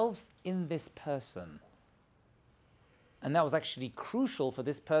themselves in this person. And that was actually crucial for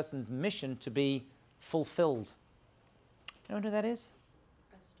this person's mission to be fulfilled. You know who that is?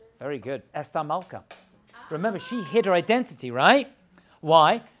 Esther. Very good. Esther Malka. Remember, she hid her identity, right?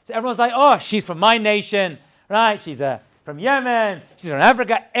 Why? So everyone's like, oh, she's from my nation, right? She's from Yemen. She's from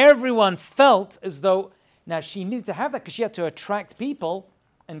Africa. Everyone felt as though now she needed to have that because she had to attract people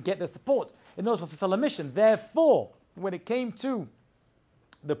and get their support in order to fulfill a mission. Therefore, when it came to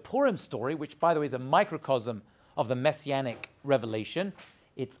the Purim story, which, by the way, is a microcosm of the Messianic revelation,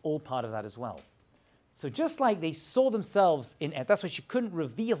 it's all part of that as well. So just like they saw themselves in it, that's why she couldn't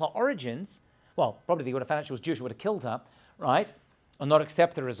reveal her origins. Well, probably they would have found out she was Jewish, would have killed her, right? Or not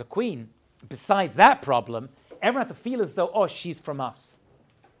accept her as a queen. Besides that problem, everyone had to feel as though, oh, she's from us.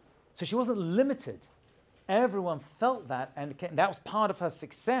 So she wasn't limited. Everyone felt that, and that was part of her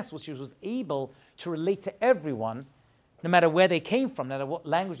success, was she was able to relate to everyone, no matter where they came from, no matter what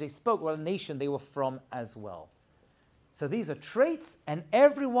language they spoke, what nation they were from as well. So these are traits, and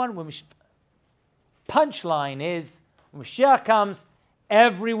everyone, punchline is, when Mashiach comes,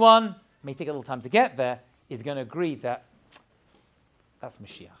 everyone, may take a little time to get there, is going to agree that that's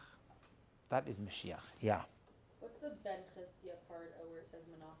Mashiach. That is Mashiach, yeah. What's the Ben Chizkiah part where it says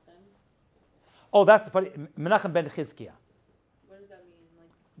Menachem? Oh, that's the part, Menachem ben Chizkiah. What does that mean?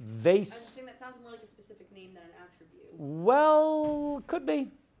 Like, I'm just saying that sounds more like a specific name than an attribute. Well, could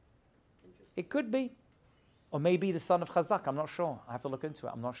be. Interesting. It could be. Or maybe the son of Chazak, I'm not sure. I have to look into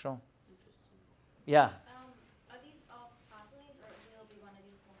it, I'm not sure. Yeah. Are these all past names, or will be one of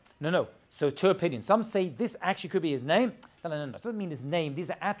these ones? No. So two opinions. Some say this actually could be his name. No. It doesn't mean his name. These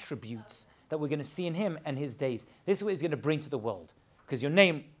are attributes that we're going to see in him and his days. This is what he's going to bring to the world. Because your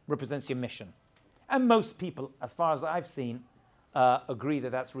name represents your mission. And most people, as far as I've seen, agree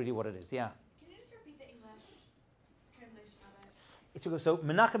that that's really what it is. Yeah. Can you just repeat the English translation of it? So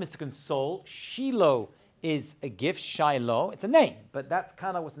Menachem is to console. Shiloh is a gift. Shiloh. It's a name. But that's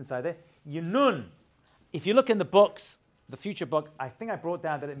kind of what's inside there. Yunun. If you look in the books, the future book, I think I brought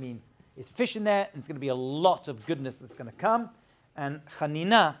down that it means is fish in there, and it's going to be a lot of goodness that's going to come. And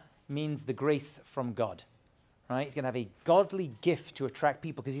Chanina means the grace from God. Right? He's going to have a godly gift to attract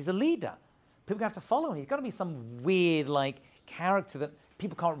people because he's a leader. People are going to have to follow him. He's got to be some weird character that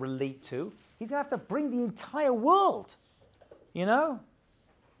people can't relate to. He's going to have to bring the entire world. You know?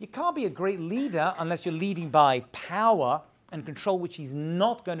 You can't be a great leader unless you're leading by power and control, which he's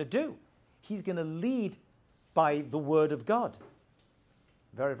not going to do. He's going to lead by the word of God.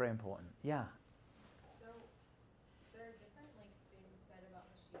 Very, very important. Yeah. So there are different things said about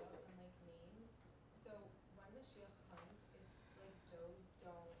Mashiach and names. So when Mashiach comes, if those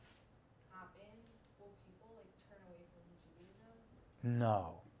don't happen, will people turn away from Judaism?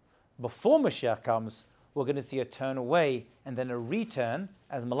 No. Before Mashiach comes, we're going to see a turn away and then a return,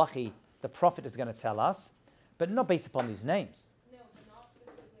 as Malachi, the prophet, is going to tell us, but not based upon these names. No, but not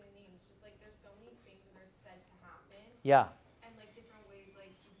specifically the names. Just there's so many things that are said to happen. Yeah. And different ways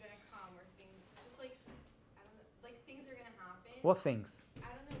he's gonna come or things. Just I don't know. What things? I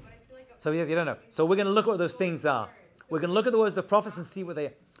don't know, but I feel like. So yes, you don't know. So we're going to look at what those things are. We're going to look at the words of the prophets and see what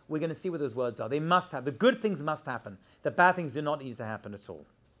they. We're going to see what those words are. They must have. The good things must happen. The bad things do not need to happen at all.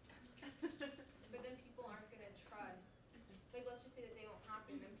 But then people aren't going to trust. Like, let's just say that they don't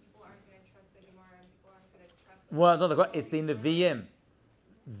happen, then people aren't going to trust the Gemara, and people aren't going to trust. Well, no, it's the Nevi'im.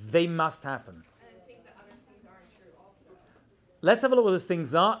 They must happen. And I think the other things aren't true also. Let's have a look what those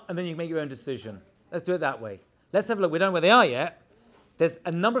things are, and then you can make your own decision. Let's do it that way. Let's have a look. We don't know where they are yet. There's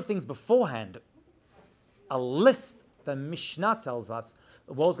a number of things beforehand. A list that Mishnah tells us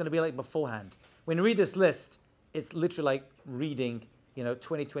the world's going to be like beforehand. When you read this list, it's literally like reading,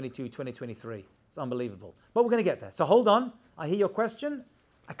 2022, 2023. It's unbelievable. But we're going to get there. So hold on. I hear your question.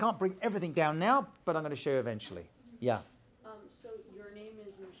 I can't bring everything down now, but I'm going to show you eventually. Yeah. So your name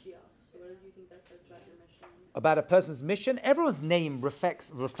is Mashiach. So what do you think that says about your mission? About a person's mission, everyone's name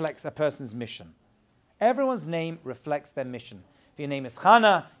reflects a person's mission. Everyone's name reflects their mission. If your name is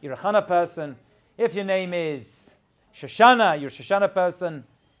Chana, you're a Chana person. If your name is Shoshana, you're a Shoshana person.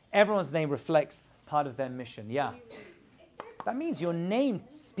 Everyone's name reflects part of their mission. Yeah. That means your name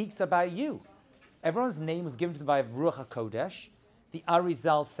speaks about you. Everyone's name was given to them by Ruach HaKodesh. The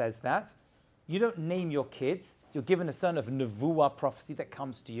Arizal says that. You don't name your kids. You're given a certain of Nevuah prophecy that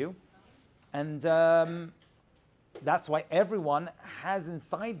comes to you. And that's why everyone has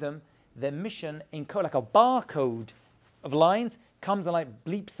inside them their mission in code, like a barcode of lines, comes and like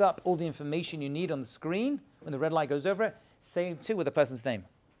bleeps up all the information you need on the screen when the red light goes over it. Same too with a person's name.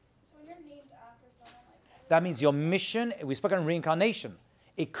 So when you're named after someone like That means your mission, we spoke on reincarnation.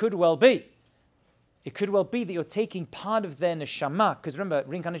 It could well be. It could well be that you're taking part of their neshama, because remember,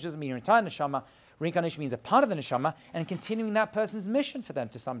 reincarnation doesn't mean your entire neshama. Reincarnation means a part of the neshama and continuing that person's mission for them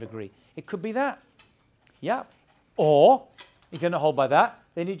to some degree. It could be that. Yeah. Or, if you're not hold by that,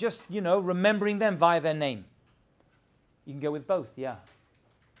 then you're just, remembering them via their name. You can go with both, yeah.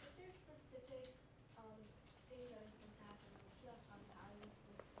 If there's specific things that are supposed to happen when Mashiach comes, how are we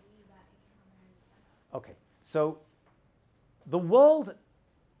supposed to believe that it can come in? Okay, so the world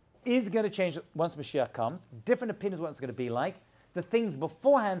is going to change once Mashiach comes. Different opinions what it's going to be like. The things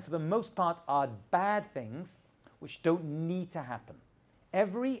beforehand, for the most part, are bad things which don't need to happen.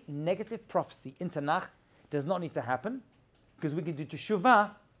 Every negative prophecy in Tanakh does not need to happen because we can do teshuvah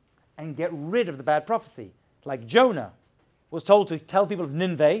and get rid of the bad prophecy. Like Jonah was told to tell people of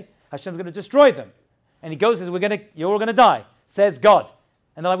Nineveh, Hashem's going to destroy them. And he goes and says, you're all going to die, says God.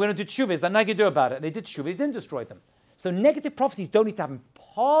 And they're like, we're going to do teshuvah. Is that nothing you can do about it? And they did teshuvah. He didn't destroy them. So negative prophecies don't need to happen.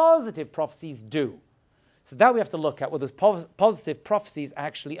 Positive prophecies do. So that we have to look at what those positive prophecies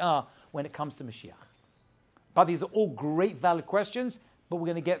actually are when it comes to Mashiach. But these are all great, valid questions, but we're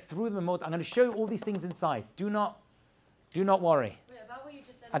going to get through them in more. I'm going to show you all these things inside. Do not worry. Wait, about what you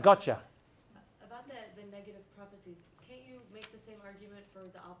just said. I gotcha. About the negative prophecies, can't you make the same argument for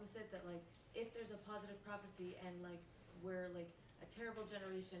the opposite? That like, if there's a positive prophecy and like we're like a terrible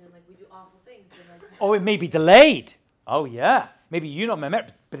generation and like we do awful things, then like. Oh, it may be delayed. Oh yeah, maybe you don't remember,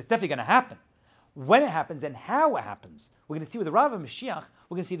 but it's definitely going to happen. When it happens and how it happens, we're going to see with the Rav of Mashiach.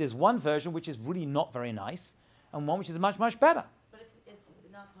 We're going to see there's one version which is really not very nice, and one which is much, much better. But it's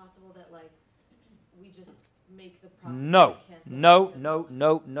not possible that like we just make the prophecy. No.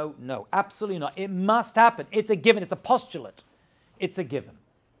 Absolutely not. It must happen. It's a given. It's a postulate. It's a given.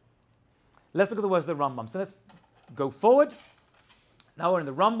 Let's look at the words of the Rambam. So let's go forward. Now we're in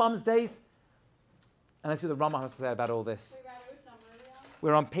the Rambam's days. And let's see what the Rambam has to say about all this. Wait, Rabbi, which number are we on?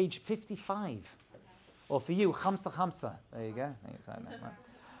 We're on page 55. Or for you, Chamsa. There you go.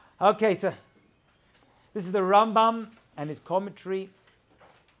 Okay, so this is the Rambam and his commentary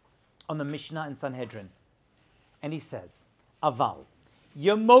on the Mishnah in Sanhedrin. And he says, Aval,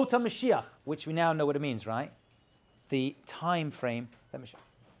 Yemota Mashiach, which we now know what it means, right? The time frame that Mashiach.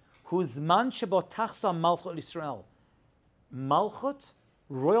 Huzman shebo tachsa malchut Yisrael. Malchut,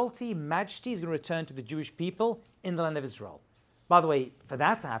 royalty, majesty is going to return to the Jewish people in the land of Israel. By the way, for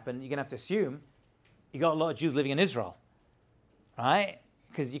that to happen, you're going to have to assume you got a lot of Jews living in Israel, right?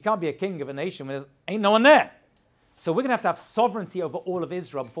 Because you can't be a king of a nation when there ain't no one there. So we're going to have sovereignty over all of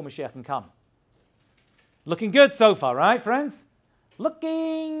Israel before Mashiach can come. Looking good so far, right, friends?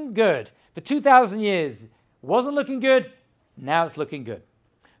 Looking good. For 2,000 years, wasn't looking good. Now it's looking good.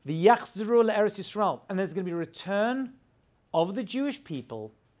 The Yachzru le'Eretz Yisrael, and there's going to be a return of the Jewish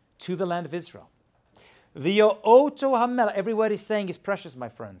people to the land of Israel. The Yo'oto HaMelech, every word he's saying is precious, my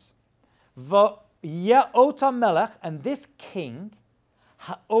friends. The Yo'oto HaMelech, and this king,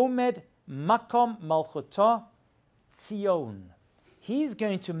 Ha'omed Makom Malchuto Tzion, he's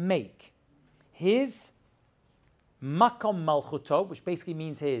going to make his Makom Malchuto, which basically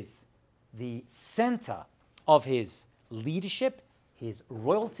means the center of his leadership, his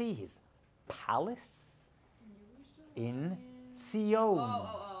royalty, his palace in Zion.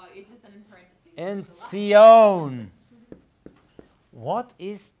 Oh, it just said in parentheses. In Zion. What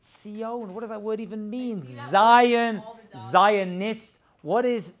is Zion? What does that word even mean? Zion, Zionist. What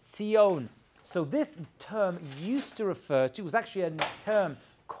is Zion? So this term used to refer to, was actually a term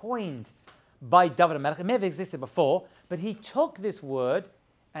coined by David HaMelech. It may have existed before, but he took this word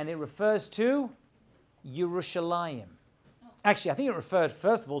and it refers to Yerushalayim. Actually, I think it referred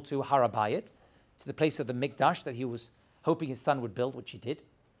first of all to Har HaBayit, to the place of the Mikdash that he was hoping his son would build, which he did.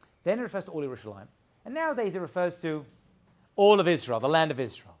 Then it refers to all Yerushalayim. And nowadays it refers to all of Israel, the land of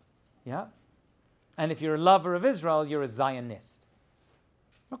Israel. Yeah? And if you're a lover of Israel, you're a Zionist.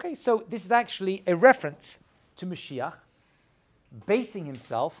 Okay, so this is actually a reference to Mashiach basing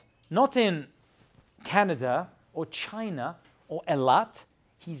himself not in Canada or China or Elat.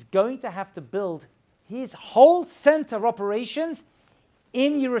 He's going to have to build his whole center of operations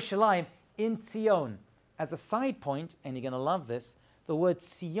in Yerushalayim, in Zion. As a side point, and you're going to love this, the word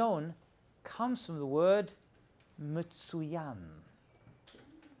Zion comes from the word Mitsuyan.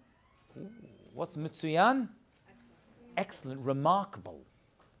 Ooh, what's Mitsuyan? Excellent, remarkable.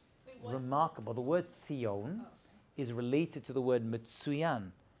 Remarkable. The word Zion is related to the word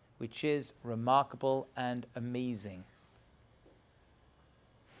Mitsuyan, which is remarkable and amazing.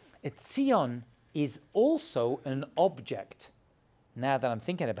 Zion is also an object. Now that I'm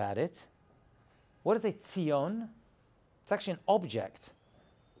thinking about it, what is a Zion? It's actually an object.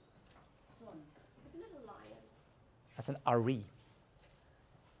 Isn't it a lion? That's an Ari.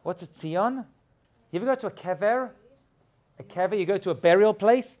 What's a Zion? You ever go to a kever? A kever, you go to a burial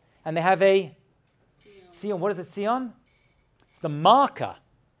place and they have a Zion. What is a Zion? It's the marker,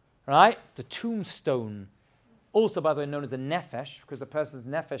 right? The tombstone. Also, by the way, known as a nefesh, because a person's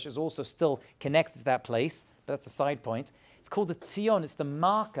nefesh is also still connected to that place, but that's a side point. It's called the Zion. It's the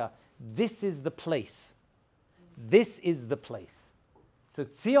marker. This is the place. This is the place. So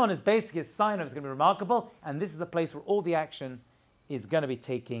Zion is basically a sign of it's going to be remarkable, and this is the place where all the action is going to be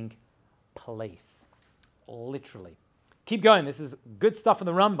taking place. Literally. Keep going. This is good stuff in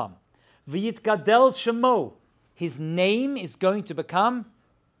the Rambam. V'yitgadel shemo. His name is going to become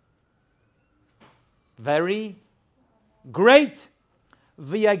very great.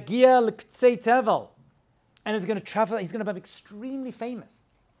 V'yagia l'ktzei tevel. And he's going to travel. He's going to become extremely famous.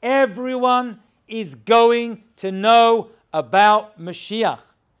 Everyone is going to know about Mashiach.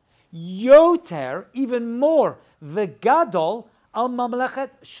 Yoter, even more, the Gadol al Mamlechet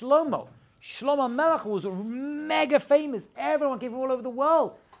Shlomo. Shlomo Melech was mega famous. Everyone came from all over the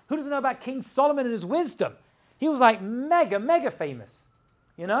world. Who doesn't know about King Solomon and his wisdom? He was like mega famous.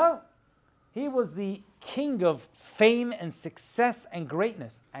 You know? He was the king of fame and success and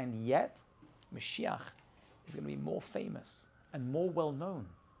greatness. And yet, Mashiach is going to be more famous and more well known.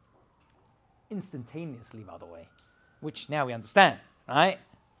 Instantaneously, by the way, which now we understand, right?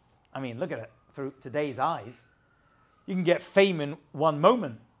 I mean, look at it through today's eyes. You can get fame in one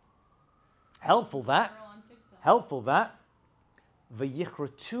moment. Helpful that. Helpful that.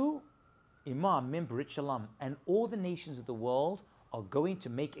 V'yichratu imam min brit shalom, and all the nations of the world are going to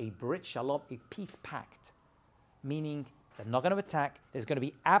make a brit shalom, a peace pact, meaning they're not going to attack. There's going to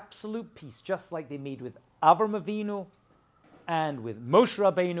be absolute peace, just like they made with Avram Avinu and with Moshe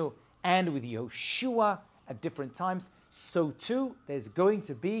Rabbeinu and with Yoshua at different times. So too, there's going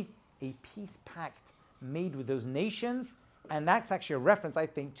to be a peace pact made with those nations, and that's actually a reference, I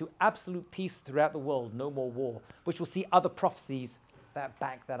think, to absolute peace throughout the world, no more war, which we'll see other prophecies that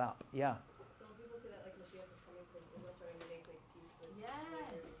back that up. Yeah. Some people say that like Mashiach is coming because Israel's trying to make like peace with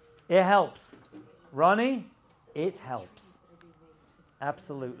Yes. It helps. Ronnie, it helps.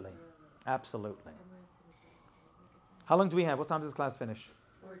 Absolutely. Absolutely. How long do we have? What time does this class finish?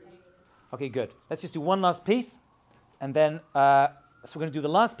 Okay, good. Let's just do one last piece. And then, so we're going to do the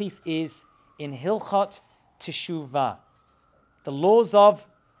last piece is in Hilchot Teshuvah. The laws of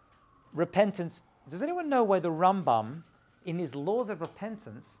repentance. Does anyone know why the Rambam, in his laws of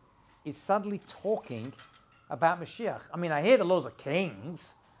repentance, is suddenly talking about Mashiach? I mean, I hear the laws of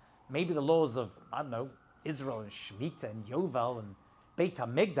kings, maybe the laws of, I don't know, Israel and Shemitah and Yovel and Beit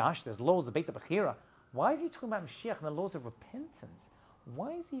HaMikdash. There's laws of Beit HaBechira. Why is he talking about Mashiach and the laws of repentance?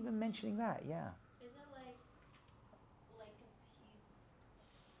 Why is he even mentioning that? Yeah. Is it like a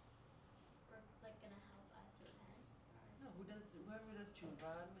piece, like gonna help us repent? No, whoever does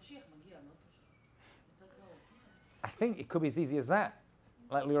tshuva, Mashiach magia, no? It's like, oh, I think it could be as easy as that.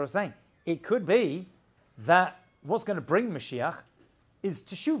 Like Leora was saying. It could be that what's going to bring Mashiach is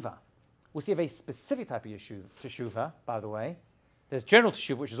teshuvah. We'll see a very specific type of teshuvah, by the way. There's general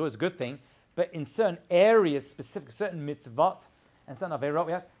teshuvah, which is always a good thing. but in certain areas, specific, certain mitzvot and certain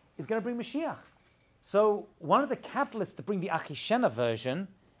averot, is going to bring Mashiach. So one of the catalysts to bring the Achishena version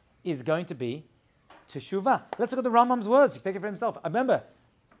is going to be Teshuvah. Let's look at the Rambam's words. You take it for himself. Remember,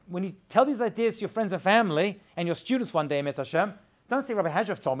 when you tell these ideas to your friends and family and your students one day, Emes Hashem, don't say Rabbi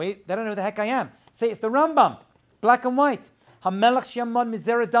Hajraf told me. They don't know who the heck I am. Say it's the Rambam, black and white. HaMelech Shemon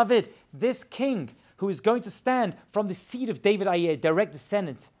Mizera David, this king who is going to stand from the seed of David, a direct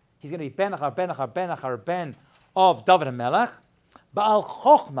descendant. He's going to be Ben Achar Ben Achar Ben Achar Ben of David HaMelech. Ba'al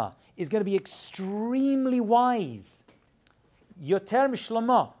Chochma is going to be extremely wise. Yoter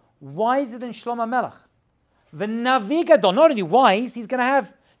Mishlomo, wiser than Shlomo Melech. The Navi Gadol, not only wise, he's going to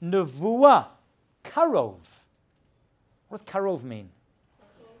have Nevuah, Karov. What does Karov mean?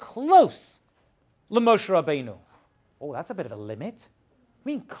 Close. L'Moshe Rabbeinu. Oh, that's a bit of a limit. I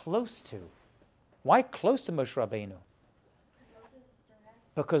mean close to. Why close to Moshe Rabbeinu?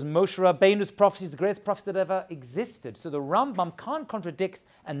 Because Moshe Rabbeinu's prophecy is the greatest prophecy that ever existed. So the Rambam can't contradict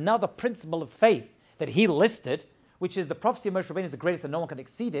another principle of faith that he listed, which is the prophecy of Moshe Rabbeinu is the greatest and no one can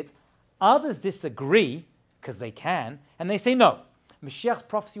exceed it. Others disagree, because they can, and they say no. Mashiach's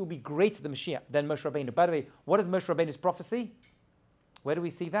prophecy will be greater than Mashiach, than Moshe Rabbeinu. By the way, what is Moshe Rabbeinu's prophecy? Where do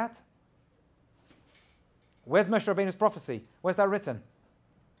we see that? Where's Moshe Rabbeinu's prophecy? Where's that written?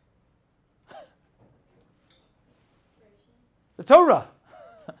 The Torah.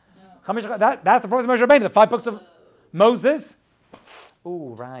 That's the prophecy of Moshe Rabbeinu, the 5 books of Moses.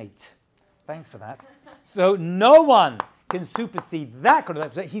 Oh, right. Thanks for that. So no one can supersede that.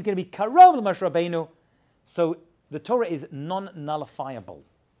 He's going to be Karov to Moshe Rabbeinu. So the Torah is non-nullifiable.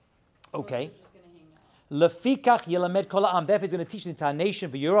 Okay. Lefikach yelamed kol ha'am. Therefore, he's going to teach the entire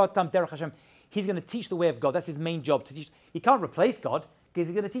nation. V'yuratam derech Hashem. He's going to teach the way of God. That's his main job, to teach. He can't replace God because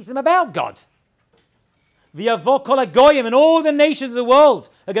he's going to teach them about God. V'yavo kol hagoyim, and all the nations of the world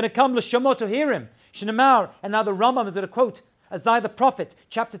are going to come l'shamot to hear him. Shnamar, and now the Rambam is going to quote Isaiah the prophet,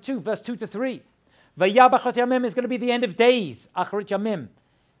 chapter 2, verse 2 to 3. V'yabachot yamim is going to be the end of days. Acharit yamim.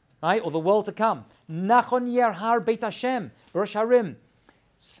 Right? Or the world to come. Nachon yerhar beit Hashem, Baruch Harim.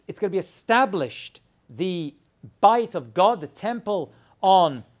 It's going to be established, the bite of God, the temple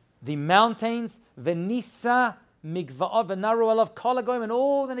on the mountains. Venisa migva'ot v'naru alav kol hagoyim, and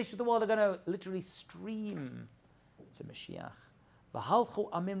all the nations of the world are going to literally stream to Mashiach.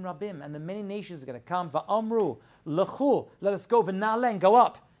 V'halchu amim rabim, and the many nations are going to come. Va'amru lechu, let us go. V'na'alen, go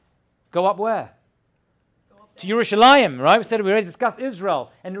up. Go up where? To Yerushalayim, right? We already discussed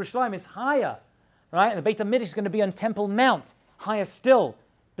Israel, and Yerushalayim is higher, right? And the Beit HaMikdash is going to be on Temple Mount, higher still.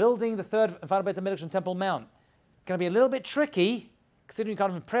 Building the third and final Beit HaMikdash on Temple Mount. Going to be a little bit tricky, considering you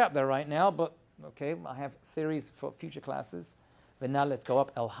can't even pray up there right now, but okay, I have theories for future classes. But now let's go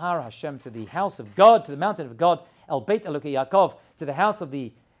up El Har Hashem, to the house of God, to the mountain of God, El Beit Elokei Yaakov, to the house of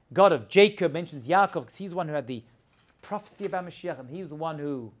the God of Jacob. Mentions Yaakov because he's the one who had the prophecy about Mashiach, and he was the one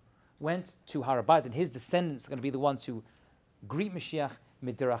who went to Har HaBayit, and his descendants are going to be the ones who greet Mashiach,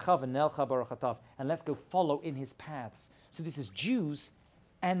 Midirachav and Nelcha Barachatav, and let's go follow in his paths. So this is Jews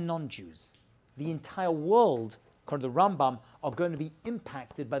and non-Jews. The entire world, according to the Rambam, are going to be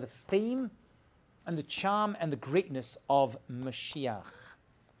impacted by the fame and the charm and the greatness of Mashiach.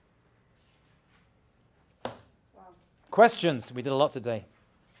 Wow. Questions? We did a lot today.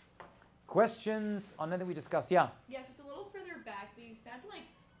 Questions on anything we discussed? Yeah? Yes, it's a little further back, but you said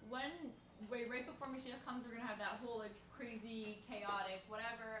right before Mashiach comes, we're going to have that whole crazy, chaotic,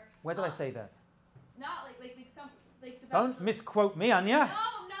 whatever. Where did I say that? Not some Don't misquote me, Anya. No,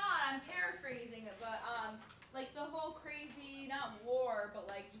 I'm not. I'm paraphrasing it, but the whole crazy, not war, but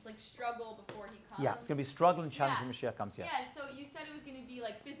just struggle before he comes. Yeah, it's going to be struggle and challenge when Mashiach comes. Yeah. Yeah. So you said it was going to be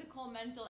physical, mental,